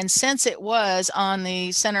Cool4Ed and since it was on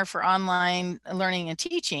the Center for Online Learning and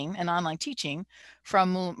Teaching and Online Teaching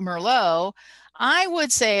from Merlot, I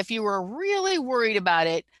would say if you were really worried about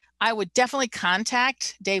it, I would definitely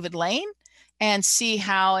contact David Lane and see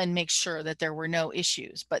how and make sure that there were no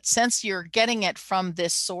issues. But since you're getting it from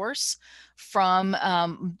this source, from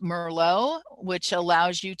Merlot, which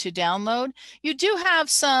allows you to download, you do have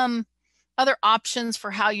some other options for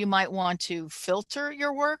how you might want to filter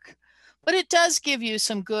your work, but it does give you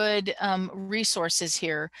some good resources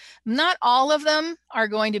here. Not all of them are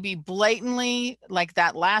going to be blatantly like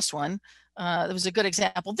that last one. That was a good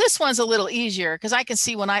example. This one's a little easier because I can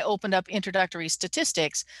see when I opened up introductory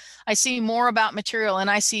statistics, I see more about material and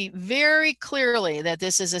I see very clearly that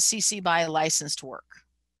this is a CC BY licensed work.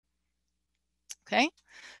 Okay,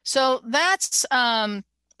 so that's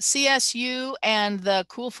CSU and the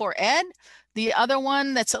Cool for Ed. The other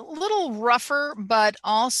one that's a little rougher, but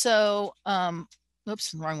also,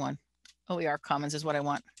 oops, wrong one. OER Commons is what I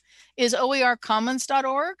want, is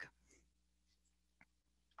oercommons.org.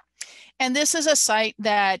 And this is a site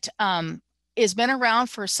that has been around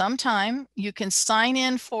for some time. You can sign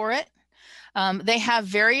in for it. They have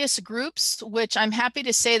various groups, which I'm happy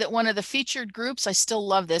to say that one of the featured groups, I still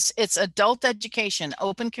love this, it's Adult Education,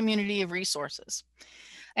 Open Community of Resources.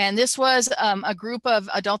 And this was a group of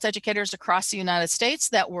adult educators across the United States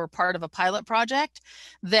that were part of a pilot project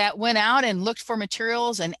that went out and looked for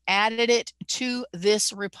materials and added it to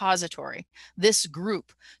this repository, this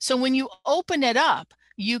group. So when you open it up,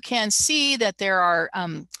 you can see that there are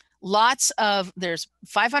there's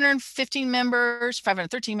 515 members,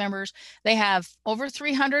 513 members. They have over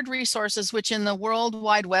 300 resources, which in the World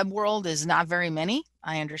Wide Web world is not very many,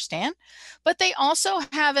 I understand. But they also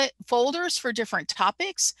have folders for different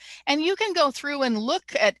topics. And you can go through and look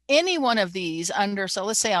at any one of these under, so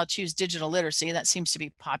let's say I'll choose digital literacy. That seems to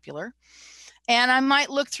be popular. And I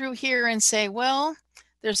might look through here and say, well,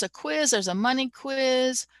 there's a quiz, there's a money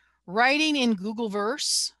quiz, writing in Google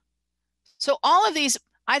Verse. So all of these,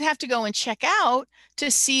 I'd have to go and check out to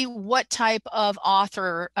see what type of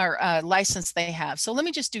author or license they have. So let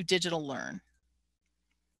me just do digital learn.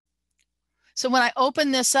 So when I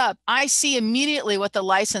open this up, I see immediately what the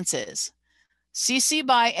license is. CC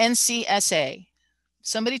by NCSA.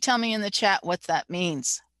 Somebody tell me in the chat what that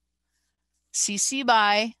means. CC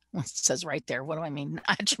by, well, it says right there, what do I mean?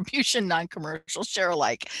 Attribution, non-commercial, share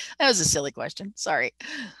alike. That was a silly question, sorry.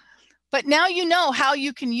 But now you know how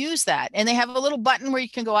you can use that. And they have a little button where you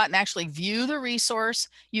can go out and actually view the resource.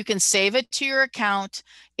 You can save it to your account.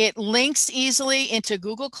 It links easily into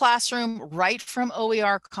Google Classroom right from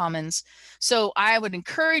OER Commons. So I would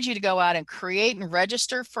encourage you to go out and create and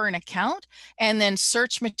register for an account and then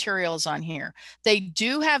search materials on here. They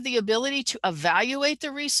do have the ability to evaluate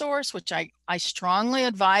the resource, which I strongly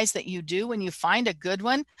advise that you do when you find a good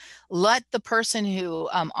one. Let the person who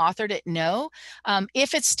authored it know.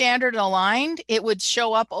 If it's standard aligned, it would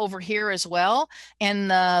show up over here as well. And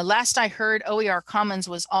the last I heard, OER Commons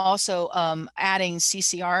was also adding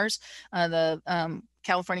CCRs, the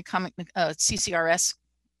California CCRS.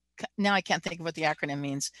 Now I can't think of what the acronym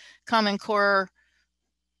means. Common Core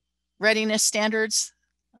Readiness Standards.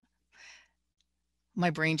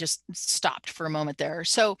 My brain just stopped for a moment there.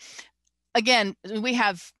 So again, we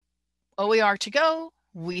have OER to go.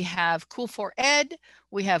 We have Cool for Ed.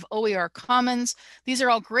 We have OER Commons. These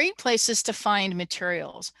are all great places to find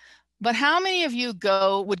materials. But how many of you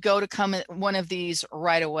would go to one of these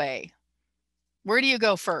right away? Where do you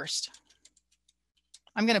go first?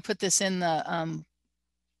 I'm going to put this in the,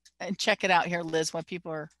 and check it out here, Liz, what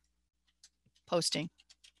people are posting.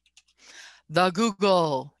 The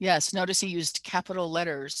Google. Yes, notice he used capital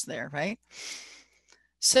letters there, right?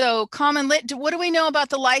 So what do we know about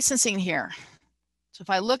the licensing here? So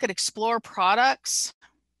if I look at Explore Products,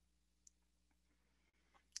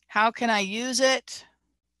 how can I use it?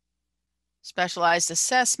 Specialized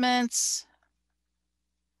assessments.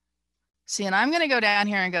 See, and I'm going to go down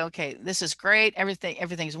here and go, okay, this is great.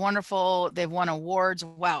 Everything's wonderful. They've won awards.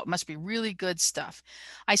 Wow, it must be really good stuff.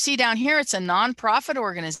 I see down here, it's a nonprofit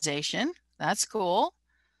organization. That's cool.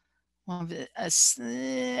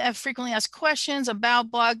 Frequently asked questions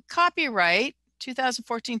about blog copyright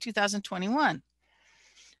 2014, 2021.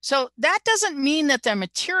 So that doesn't mean that their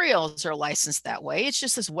materials are licensed that way. It's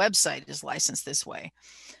just this website is licensed this way.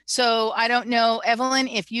 So I don't know, Evelyn,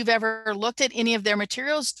 if you've ever looked at any of their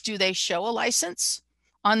materials, do they show a license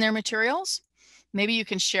on their materials? Maybe you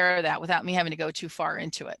can share that without me having to go too far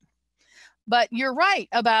into it. But you're right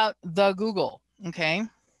about the Google, okay?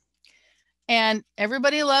 And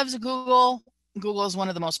everybody loves Google. Google is one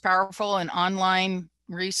of the most powerful and online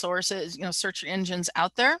resources, search engines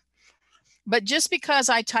out there. But just because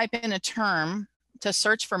I type in a term to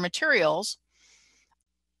search for materials,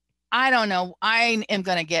 I don't know, I am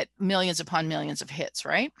going to get millions upon millions of hits,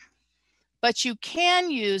 right? But you can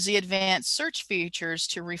use the advanced search features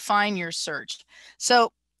to refine your search.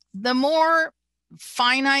 So the more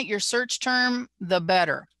finite your search term, the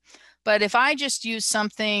better. But if I just use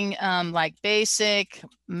something like basic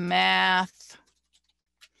math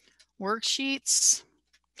worksheets,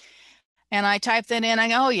 and I type that in, I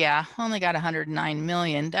go, oh yeah, only got 109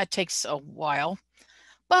 million. That takes a while.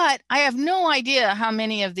 But I have no idea how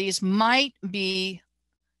many of these might be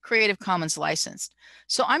Creative Commons licensed.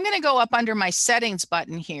 So I'm going to go up under my settings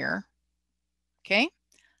button here. Okay.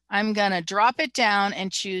 I'm going to drop it down and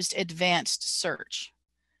choose advanced search.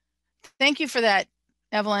 Thank you for that,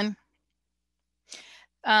 Evelyn.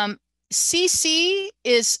 CC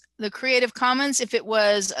is the Creative Commons. If it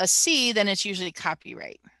was a C, then it's usually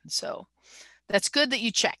copyright. So that's good that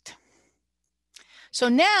you checked. So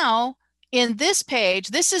now in this page,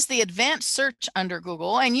 this is the advanced search under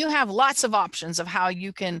Google, and you have lots of options of how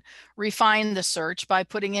you can refine the search by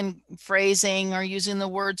putting in phrasing or using the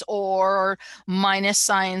words or minus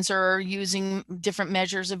signs or using different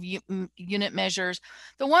measures of unit measures.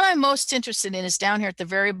 The one I'm most interested in is down here at the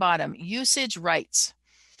very bottom, usage rights.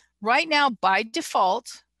 Right now, by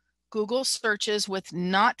default, Google searches with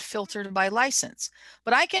not filtered by license,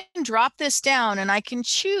 but I can drop this down and I can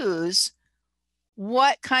choose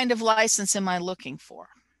what kind of license am I looking for.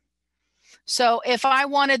 So if I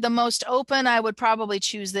wanted the most open, I would probably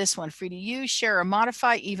choose this one, free to use, share or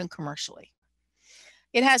modify, even commercially.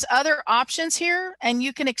 It has other options here, and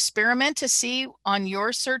you can experiment to see on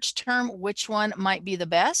your search term which one might be the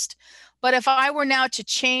best. But if I were now to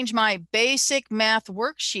change my basic math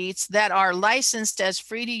worksheets that are licensed as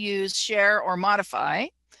free to use, share, or modify,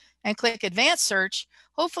 and click advanced search,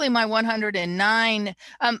 hopefully my 109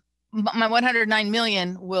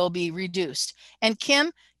 million will be reduced. And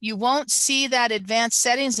Kim, you won't see that advanced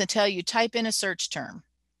settings until you type in a search term,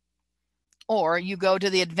 or you go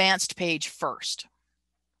to the advanced page first.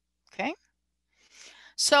 Okay.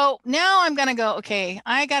 So now I'm going to go, okay,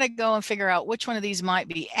 I got to go and figure out which one of these might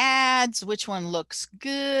be ads, which one looks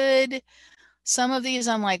good. Some of these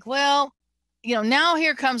I'm like, well, you know, now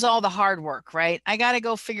here comes all the hard work, right? I got to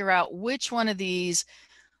go figure out which one of these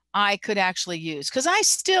I could actually use, because I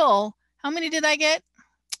still, how many did I get?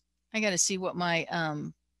 I got to see what my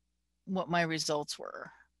results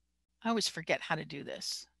were. I always forget how to do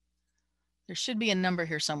this. There should be a number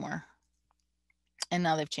here somewhere. And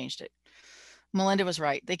now they've changed it. Melinda was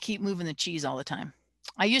right. They keep moving the cheese all the time.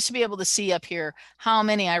 I used to be able to see up here how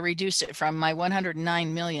many I reduced it from my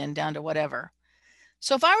 109 million down to whatever.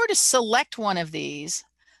 So if I were to select one of these,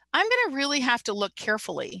 I'm going to really have to look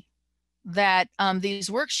carefully that these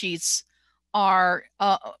worksheets are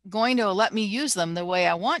going to let me use them the way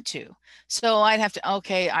I want to. So I'd have to,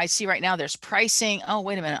 okay, I see right now there's pricing. Oh,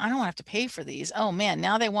 wait a minute. I don't have to pay for these. Oh man,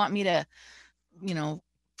 now they want me to, you know,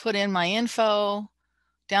 put in my info,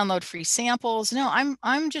 download free samples. No,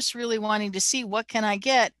 I'm just really wanting to see what can I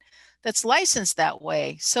get that's licensed that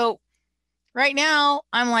way. So right now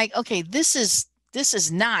I'm like, okay, this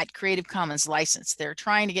is not Creative Commons licensed. They're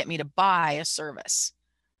trying to get me to buy a service.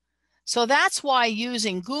 So that's why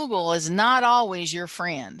using Google is not always your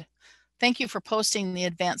friend. Thank you for posting the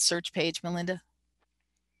advanced search page, Melinda.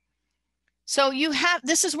 So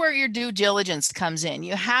this is where your due diligence comes in.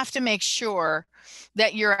 You have to make sure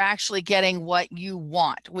that you're actually getting what you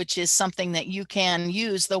want, which is something that you can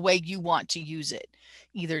use the way you want to use it,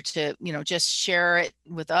 either to, you know, just share it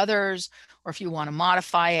with others, or if you want to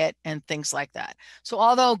modify it and things like that. So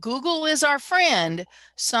although Google is our friend,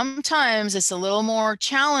 sometimes it's a little more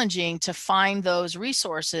challenging to find those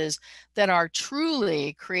resources that are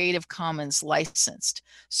truly Creative Commons licensed.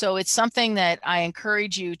 So it's something that I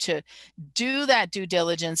encourage you to do that due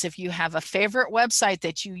diligence. If you have a favorite website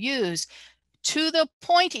that you use, to the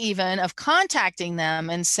point even of contacting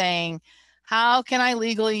them and saying, how can I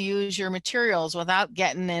legally use your materials without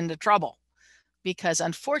getting into trouble? Because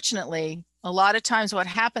unfortunately, a lot of times what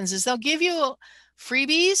happens is they'll give you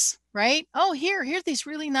freebies, right? Oh, here's these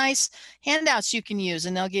really nice handouts you can use,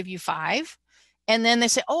 and they'll give you 5. And then they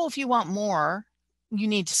say, oh, if you want more, you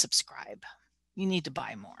need to subscribe. You need to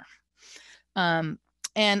buy more.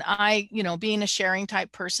 And I, you know, being a sharing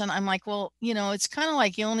type person, I'm like, well, you know, it's kind of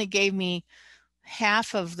like you only gave me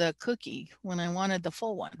half of the cookie when I wanted the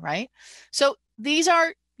full one, right? So these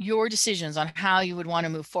are your decisions on how you would want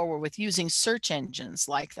to move forward with using search engines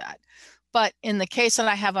like that. But in the case that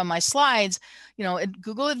I have on my slides, you know,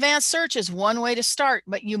 Google Advanced Search is one way to start,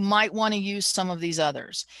 but you might want to use some of these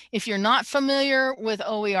others. If you're not familiar with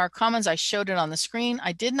OER Commons, I showed it on the screen.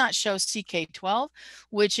 I did not show CK12,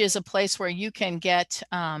 which is a place where you can get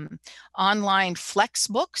online flex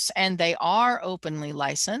books, and they are openly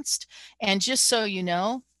licensed. And just so you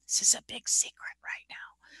know, this is a big secret right now.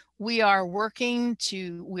 We are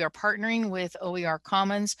partnering with OER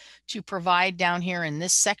Commons to provide down here in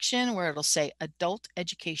this section where it'll say adult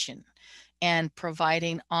education, and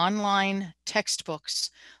providing online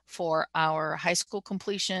textbooks for our high school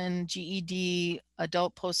completion, GED,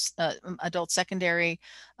 adult secondary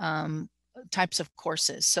types of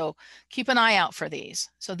courses. So keep an eye out for these.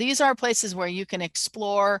 So these are places where you can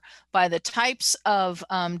explore by the types of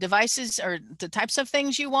devices or the types of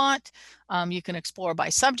things you want. You can explore by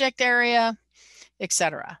subject area,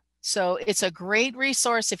 etc. So it's a great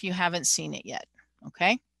resource if you haven't seen it yet.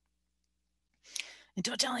 Okay. And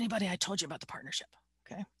don't tell anybody I told you about the partnership.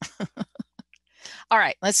 Okay. All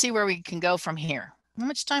right, let's see where we can go from here. How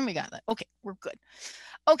much time we got? Okay, we're good.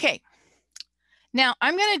 Okay. Now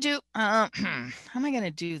I'm going to do, how am I going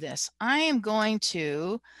to do this? I am going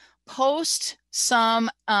to post some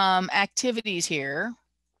activities here.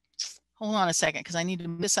 Hold on a second, because I need to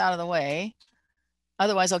move this out of the way.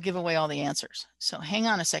 Otherwise, I'll give away all the answers. So hang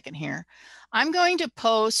on a second here. I'm going to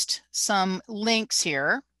post some links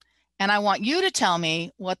here, and I want you to tell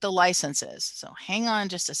me what the license is. So hang on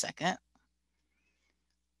just a second.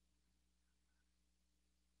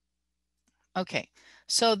 Okay,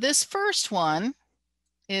 so this first one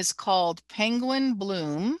is called Penguin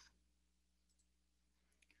Bloom.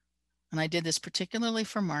 And I did this particularly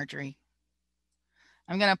for Marjorie.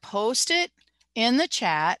 I'm going to post it in the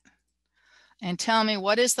chat and tell me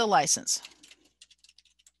what is the license.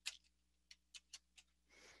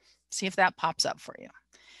 See if that pops up for you.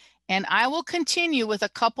 And I will continue with a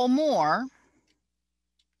couple more.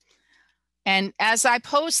 And as I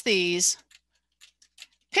post these,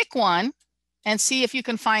 pick one and see if you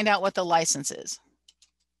can find out what the license is.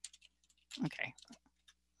 Okay.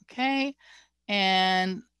 Okay.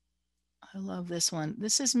 And I love this one.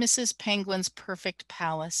 This is Mrs. Penguin's Perfect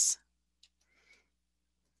Palace.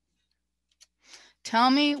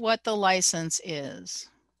 Tell me what the license is.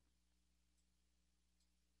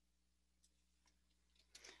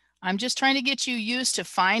 I'm just trying to get you used to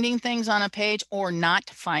finding things on a page or not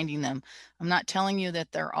finding them. I'm not telling you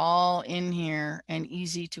that they're all in here and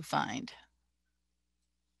easy to find.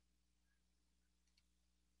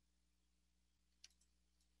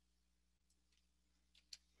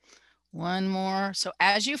 One more. So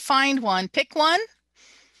as you find one, pick one,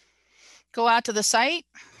 go out to the site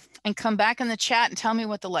and come back in the chat and tell me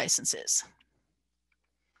what the license is.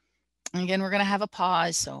 And again, we're going to have a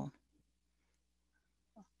pause. So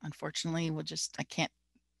unfortunately, I can't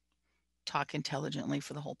talk intelligently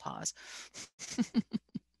for the whole pause.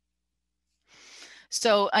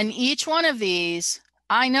 So on each one of these,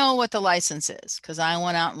 I know what the license is because I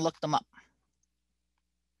went out and looked them up.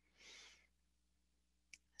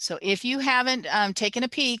 So if you haven't taken a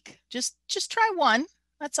peek, just try one.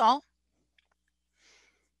 That's all.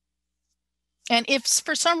 And if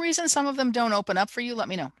for some reason some of them don't open up for you, let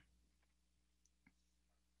me know.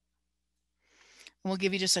 We'll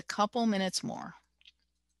give you just a couple minutes more.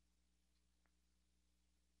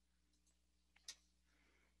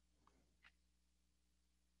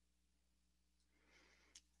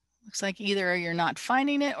 Looks like either you're not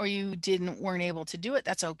finding it or you weren't able to do it.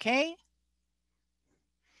 That's okay.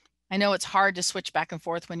 I know it's hard to switch back and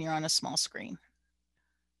forth when you're on a small screen.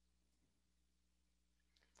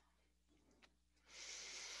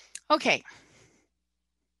 Okay.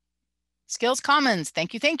 Skills Commons.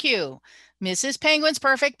 Thank you. Thank you. Mrs. Penguin's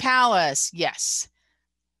Perfect Palace. Yes.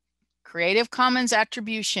 Creative Commons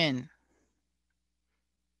Attribution.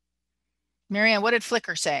 Marianne, what did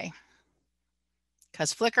Flickr say?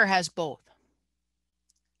 Because Flickr has both.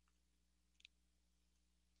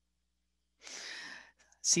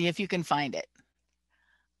 See if you can find it.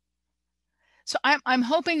 So I'm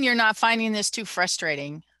hoping you're not finding this too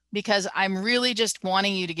frustrating, because I'm really just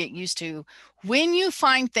wanting you to get used to when you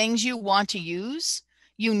find things you want to use,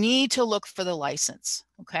 you need to look for the license,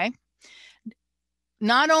 okay?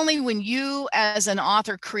 Not only when you as an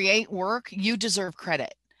author create work, you deserve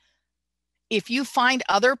credit. If you find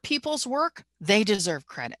other people's work, they deserve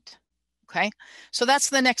credit, okay? So that's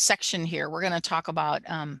the next section here. We're going to talk about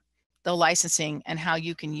the licensing and how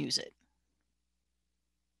you can use it.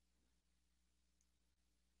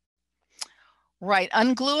 Right,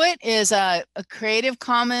 Unglue It is a Creative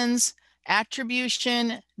Commons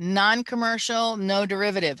attribution, non-commercial, no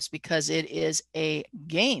derivatives, because it is a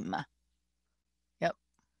game. Yep.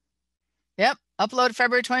 Yep, upload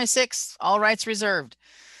February 26th, all rights reserved.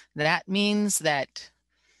 That means that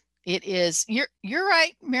it is, you're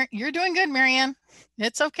right, you're doing good, Marianne.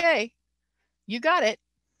 It's okay. You got it.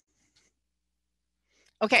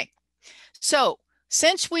 Okay, so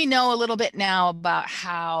since we know a little bit now about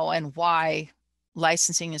how and why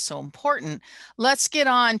licensing is so important, let's get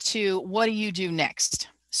on to what do you do next.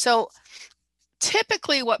 So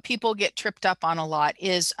typically what people get tripped up on a lot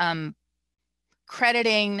is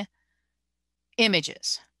crediting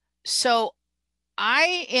images. So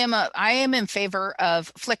I am in favor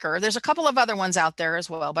of Flickr. There's a couple of other ones out there as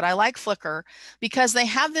well, but I like Flickr because they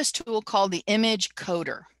have this tool called the Image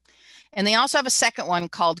Coder. And they also have a second one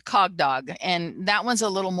called CogDog, and that one's a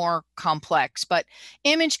little more complex, but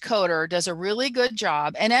Image Coder does a really good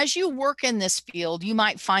job. And as you work in this field, you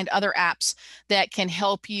might find other apps that can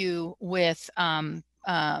help you with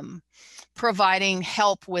providing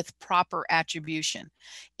help with proper attribution.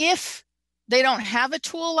 If they don't have a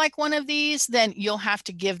tool like one of these, then you'll have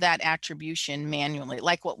to give that attribution manually,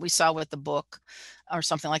 like what we saw with the book or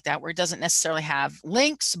something like that, where it doesn't necessarily have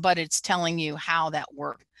links, but it's telling you how that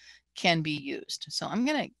work can be used. So I'm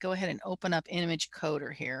going to go ahead and open up Image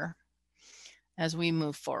Coder here as we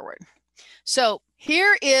move forward. So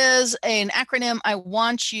here is an acronym I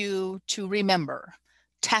want you to remember.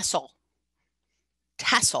 TESOL,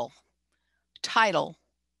 TESOL, title,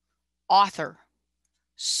 author,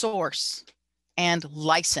 source, and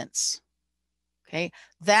license. Okay,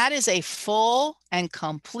 that is a full and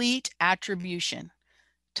complete attribution.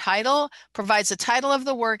 Title provides the title of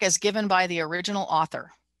the work as given by the original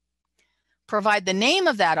author. Provide the name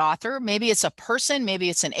of that author. Maybe it's a person, maybe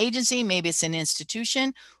it's an agency, maybe it's an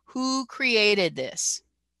institution. Who created this?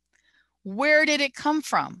 Where did it come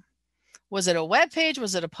from? Was it a web page?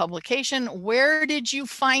 Was it a publication? Where did you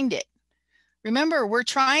find it? Remember, we're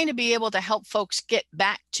trying to be able to help folks get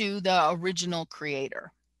back to the original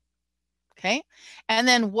creator. Okay, and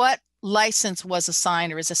then what license was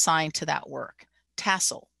assigned or is assigned to that work?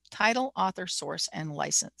 TASL, title, author, source, and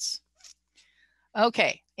license.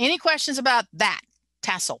 Okay, any questions about that,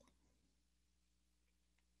 TASL?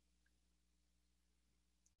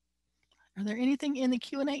 Are there anything in the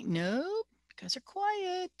Q&A? No, you guys are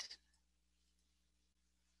quiet.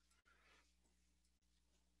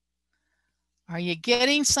 Are you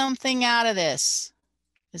getting something out of this?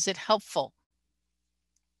 Is it helpful?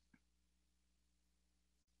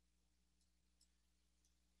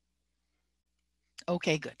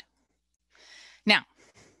 Okay, good. Now,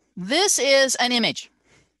 this is an image.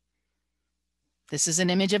 This is an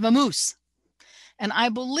image of a moose. And I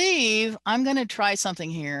believe I'm going to try something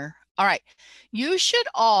here. All right. You should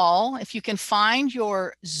all, if you can find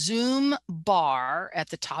your Zoom bar at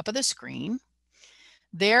the top of the screen,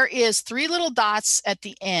 there is 3 little dots at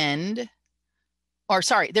the end, or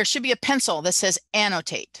sorry, there should be a pencil that says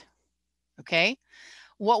annotate. Okay.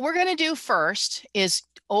 What we're going to do first is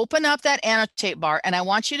open up that annotate bar, and I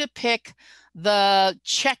want you to pick the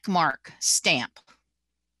check mark stamp.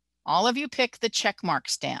 All of you pick the check mark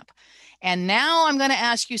stamp. And now I'm going to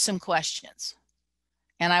ask you some questions.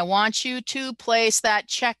 And I want you to place that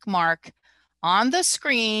check mark on the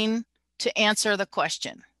screen to answer the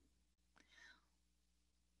question.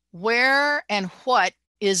 Where and what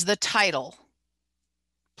is the title?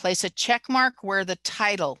 Place a check mark where the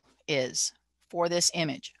title is for this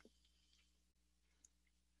image.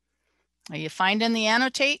 Are you finding the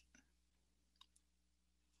annotate?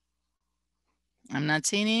 I'm not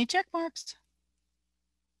seeing any check marks.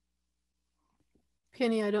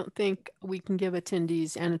 Penny, I don't think we can give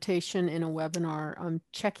attendees annotation in a webinar. I'm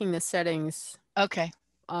checking the settings. Okay.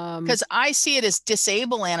 Because I see it as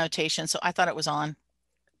disable annotation, so I thought it was on.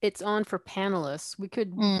 It's on for panelists. We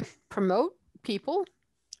could promote people.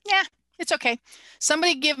 Yeah, it's okay.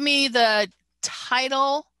 Somebody give me the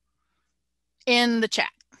title in the chat.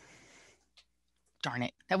 Darn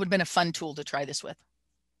it. That would have been a fun tool to try this with.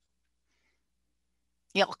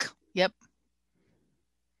 Elk. Yep.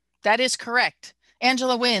 That is correct.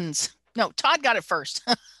 Angela wins. No, Todd got it first.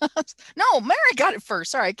 No, Mary got it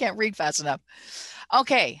first. Sorry, I can't read fast enough.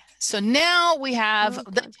 Okay, so now we have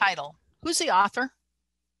the title. Who's the author?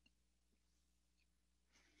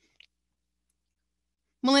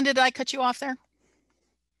 Melinda, did I cut you off there?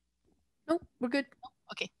 Nope, we're good.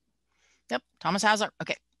 Okay. Yep, Thomas Hauser.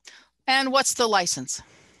 Okay. And what's the license?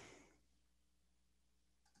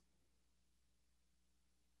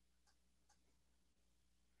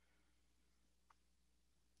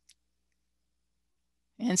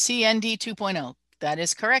 NCND 2.0. That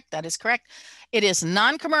is correct. That is correct. It is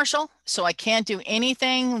non-commercial, so I can't do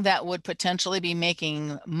anything that would potentially be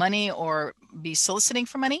making money or be soliciting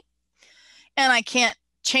for money. And I can't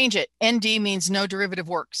change it. ND means no derivative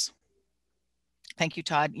works. Thank you,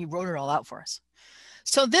 Todd. You wrote it all out for us.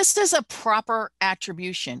 So this is a proper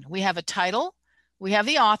attribution. We have a title. We have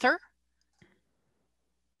the author.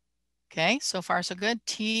 Okay, so far so good.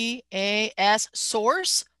 TAS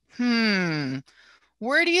source.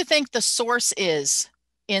 Where do you think the source is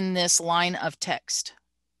in this line of text?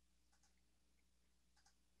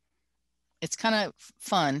 It's kind of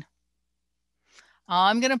fun.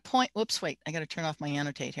 I'm going to point, whoops, wait, I got to turn off my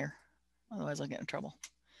annotate here. Otherwise I'll get in trouble.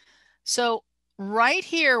 So right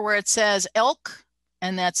here where it says elk,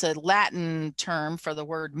 and that's a Latin term for the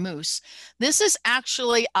word moose, this is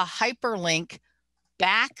actually a hyperlink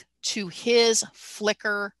back to his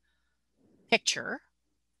Flickr picture.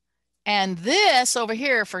 And this over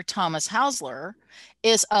here for Thomas Hausler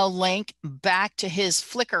is a link back to his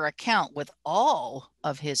Flickr account with all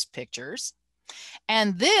of his pictures.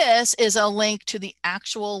 And this is a link to the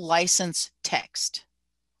actual license text.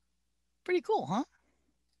 Pretty cool, huh?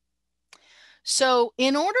 So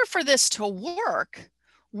in order for this to work,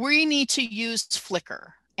 we need to use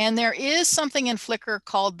Flickr. And there is something in Flickr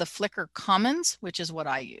called the Flickr Commons, which is what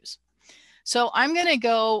I use. So I'm going to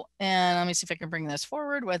go and let me see if I can bring this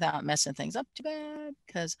forward without messing things up too bad,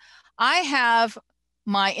 because I have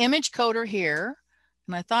my image coder here,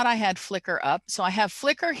 and I thought I had Flickr up. So I have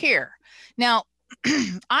Flickr here. Now,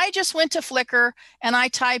 I just went to Flickr and I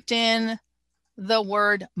typed in the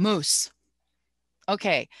word moose.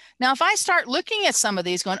 Okay, now if I start looking at some of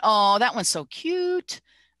these going, oh, that one's so cute,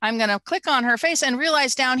 I'm going to click on her face and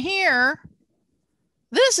realize down here,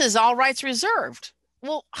 this is all rights reserved.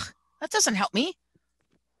 Well, that doesn't help me.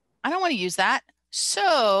 I don't want to use that.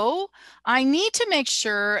 So I need to make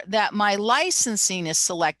sure that my licensing is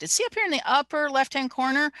selected. See up here in the upper left-hand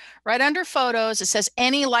corner, right under photos, it says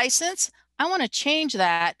any license. I want to change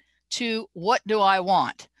that to what do I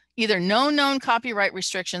want? Either no known copyright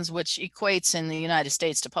restrictions, which equates in the United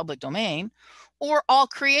States to public domain, or all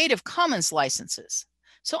Creative Commons licenses.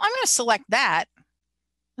 So I'm going to select that.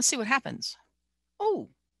 Let's see what happens. Oh,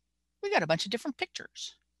 we got a bunch of different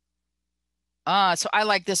pictures. So I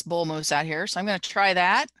like this bull moose out here. So I'm going to try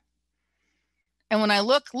that. And when I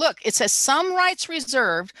look, it says some rights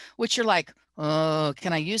reserved, which you're like, oh,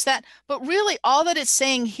 can I use that? But really all that it's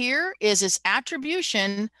saying here is its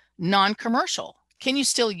attribution non-commercial. Can you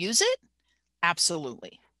still use it?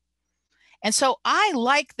 Absolutely. And so I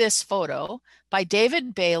like this photo by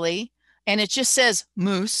David Bailey, and it just says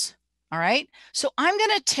moose. All right. So I'm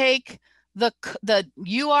going to take the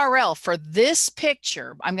URL for this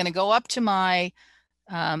picture. I'm going to go up to my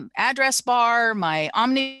address bar, my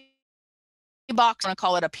Omni box. I'm going to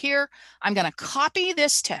call it up here. I'm going to copy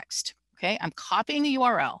this text. Okay. I'm copying the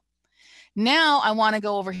URL. Now I want to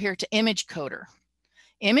go over here to Image Coder.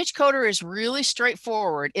 Image Coder is really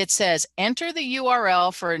straightforward. It says enter the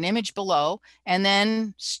URL for an image below and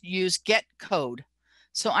then use get code.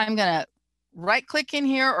 So I'm going to right click in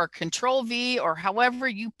here or Control V or however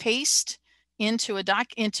you paste into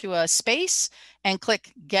a space and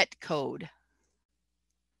click get code.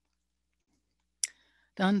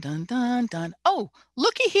 Dun, dun, dun, dun. Oh,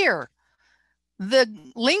 looky here. The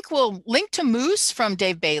link will link to Moose from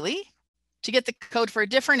Dave Bailey. To get the code for a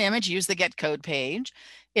different image, use the Get Code page.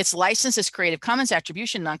 Its license is Creative Commons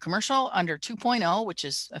Attribution Non-Commercial under 2.0, which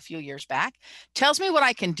is a few years back. Tells me what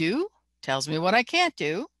I can do, tells me what I can't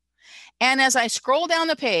do. And as I scroll down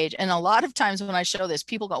the page, and a lot of times when I show this,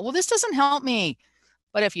 people go, well, this doesn't help me.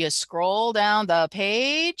 But if you scroll down the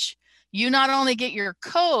page, you not only get your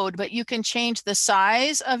code, but you can change the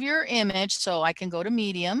size of your image. So I can go to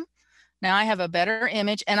medium. Now I have a better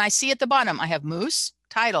image, and I see at the bottom, I have Moose,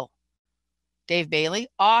 title. Dave Bailey,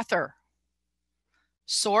 author.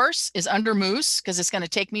 Source is under Moose because it's going to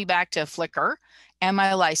take me back to Flickr, and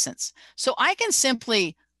my license. So I can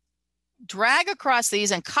simply drag across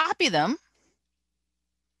these and copy them.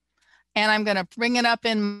 And I'm going to bring it up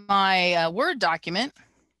in my Word document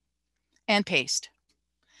and paste.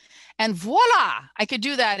 And voila, I could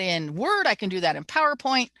do that in Word. I can do that in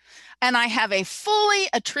PowerPoint. And I have a fully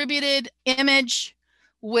attributed image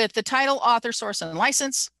with the title, author, source, and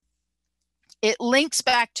license. It links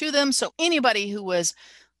back to them. So anybody who was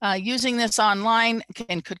using this online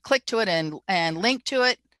could click to it and link to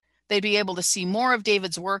it. They'd be able to see more of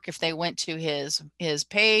David's work if they went to his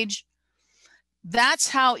page. That's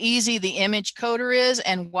how easy the image coder is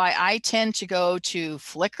and why I tend to go to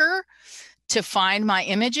Flickr to find my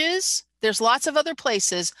images. There's lots of other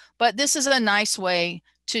places, but this is a nice way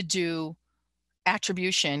to do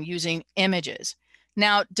attribution using images.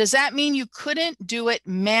 Now, does that mean you couldn't do it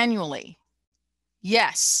manually?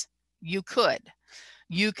 Yes, you could.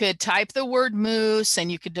 You could type the word moose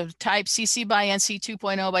and you could type CC by NC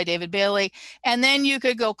 2.0 by David Bailey, and then you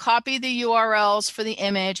could go copy the URLs for the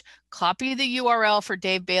image, copy the URL for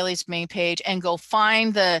Dave Bailey's main page, and go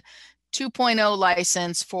find the 2.0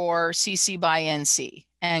 license for CC by NC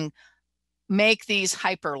and make these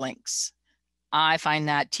hyperlinks. I find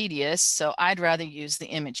that tedious, so I'd rather use the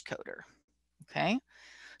image coder. Okay.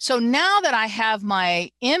 So now that I have my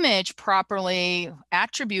image properly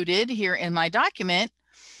attributed here in my document,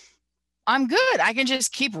 I'm good. I can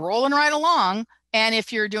just keep rolling right along. And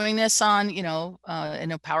if you're doing this on, in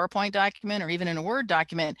a PowerPoint document or even in a Word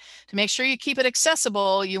document, to make sure you keep it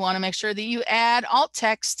accessible, you want to make sure that you add alt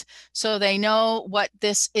text so they know what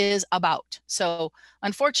this is about. So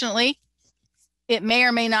unfortunately, it may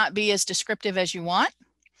or may not be as descriptive as you want.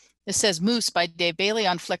 It says Moose by Dave Bailey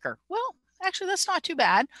on Flickr. Well, actually, that's not too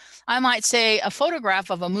bad. I might say a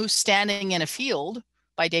photograph of a moose standing in a field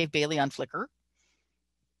by Dave Bailey on Flickr.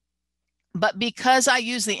 But because I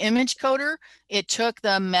use the image coder, it took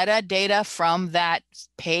the metadata from that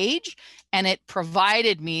page and it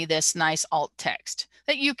provided me this nice alt text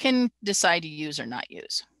that you can decide to use or not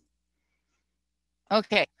use.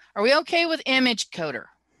 Okay, are we okay with image coder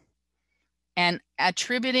and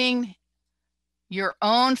attributing your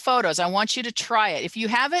own photos? I want you to try it. If you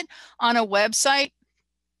have it on a website,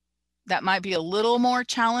 that might be a little more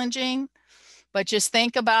challenging, but just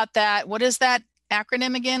think about that. What is that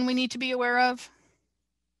acronym again we need to be aware of?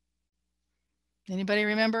 Anybody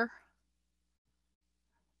remember?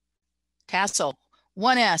 Tassel,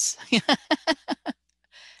 1S.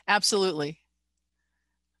 Absolutely.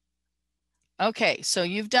 Okay, so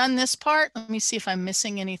you've done this part. Let me see if I'm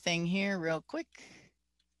missing anything here real quick.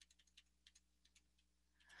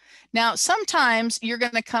 Now, sometimes you're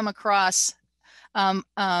going to come across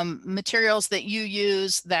materials that you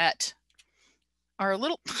use that are a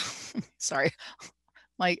little, sorry,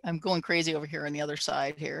 I'm going crazy over here on the other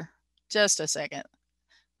side here. Just a second.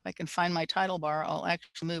 If I can find my title bar, I'll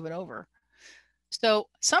actually move it over. So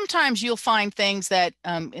sometimes you'll find things that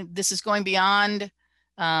this is going beyond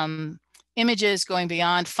images, going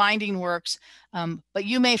beyond finding works, but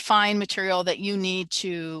you may find material that you need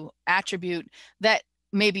to attribute that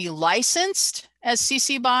may be licensed as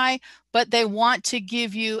CC BY, but they want to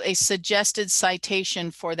give you a suggested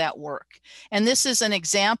citation for that work. And this is an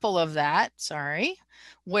example of that, sorry,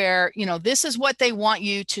 where, you know, this is what they want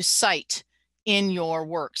you to cite in your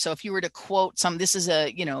work. So if you were to quote this is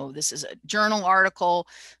a, you know, this is a journal article,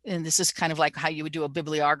 and this is kind of like how you would do a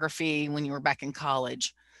bibliography when you were back in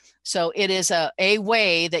college. So it is a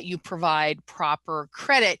way that you provide proper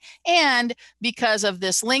credit. And because of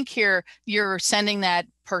this link here, you're sending that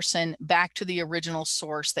person back to the original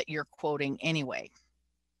source that you're quoting anyway.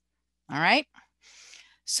 All right.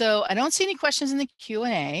 So I don't see any questions in the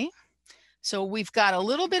Q&A. So we've got a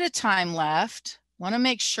little bit of time left. Want to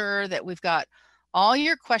make sure that we've got all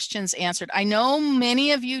your questions answered. I know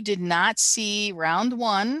many of you did not see round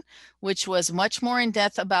 1, which was much more in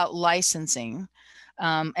depth about licensing.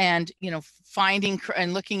 And, you know, finding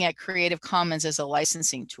and looking at Creative Commons as a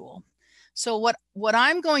licensing tool. So what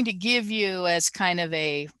I'm going to give you as kind of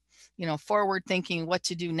a, you know, forward thinking what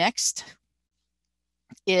to do next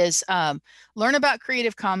is learn about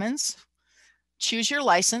Creative Commons, choose your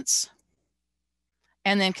license,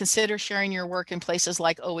 and then consider sharing your work in places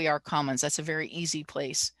like OER Commons. That's a very easy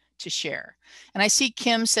place to share. And I see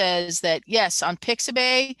Kim says that, yes, on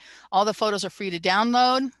Pixabay, all the photos are free to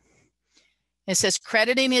download. It says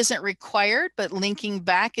crediting isn't required, but linking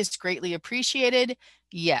back is greatly appreciated.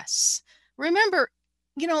 Yes. Remember,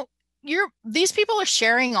 you know, these people are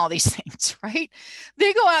sharing all these things, right?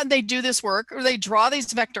 They go out and they do this work, or they draw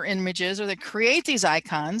these vector images, or they create these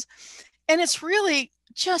icons. And it's really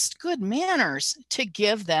just good manners to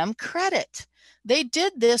give them credit. They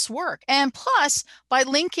did this work. And plus, by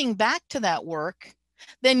linking back to that work,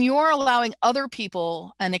 then you're allowing other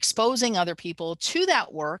people and exposing other people to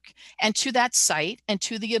that work and to that site and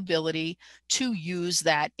to the ability to use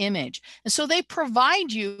that image. And so they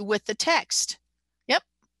provide you with the text. Yep.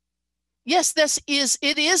 Yes,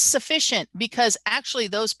 it is sufficient, because actually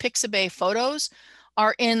those Pixabay photos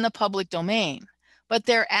are in the public domain, but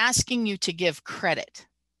they're asking you to give credit.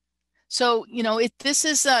 So, you know, this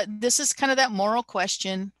is kind of that moral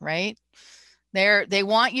question, right? They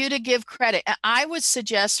want you to give credit. I would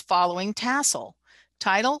suggest following Tassel: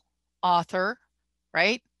 title, author,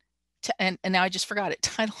 right? And now I just forgot it.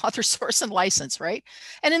 Title, author, source, and license, right?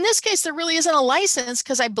 And in this case, there really isn't a license,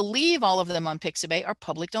 because I believe all of them on Pixabay are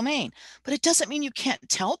public domain. But it doesn't mean you can't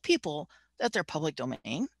tell people that they're public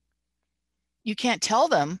domain. You can't tell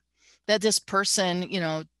them that this person, you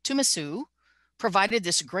know, Tumisu, provided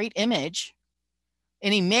this great image,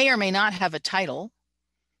 and he may or may not have a title.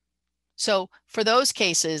 So for those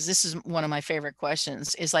cases, this is one of my favorite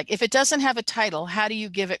questions, is like, if it doesn't have a title, how do you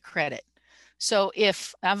give it credit? So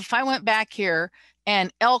if I went back here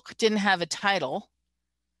and elk didn't have a title,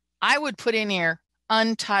 I would put in here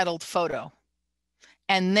untitled photo,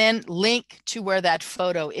 and then link to where that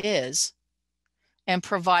photo is and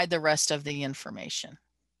provide the rest of the information,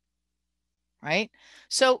 right?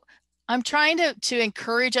 So I'm trying to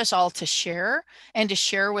encourage us all to share, and to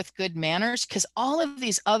share with good manners, because all of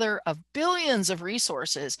these other billions of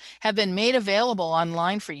resources have been made available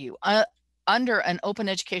online for you under an open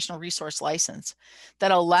educational resource license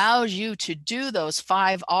that allows you to do those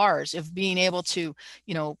 5 R's of being able to,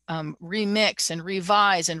 you know, remix and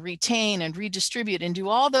revise and retain and redistribute and do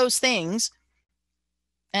all those things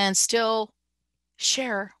and still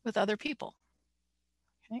share with other people.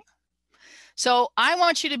 Okay. So I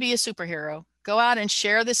want you to be a superhero. Go out and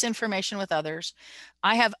share this information with others.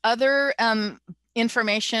 I have other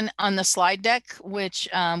information on the slide deck, which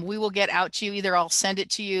we will get out to you. Either I'll send it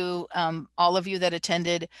to you, all of you that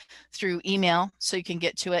attended, through email, so you can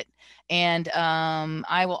get to it. And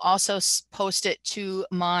I will also post it to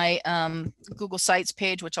my Google Sites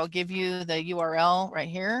page, which I'll give you the URL right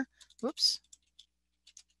here. Whoops.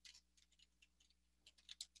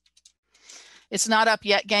 It's not up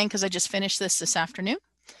yet, gang, because I just finished this afternoon.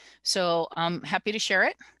 So I'm happy to share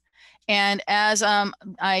it. And as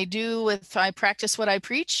I practice what I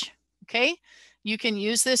preach, okay? You can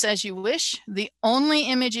use this as you wish. The only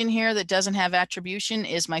image in here that doesn't have attribution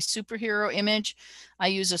is my superhero image. I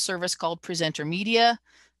use a service called Presenter Media,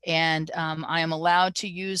 and I am allowed to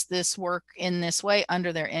use this work in this way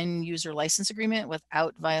under their end user license agreement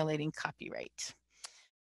without violating copyright.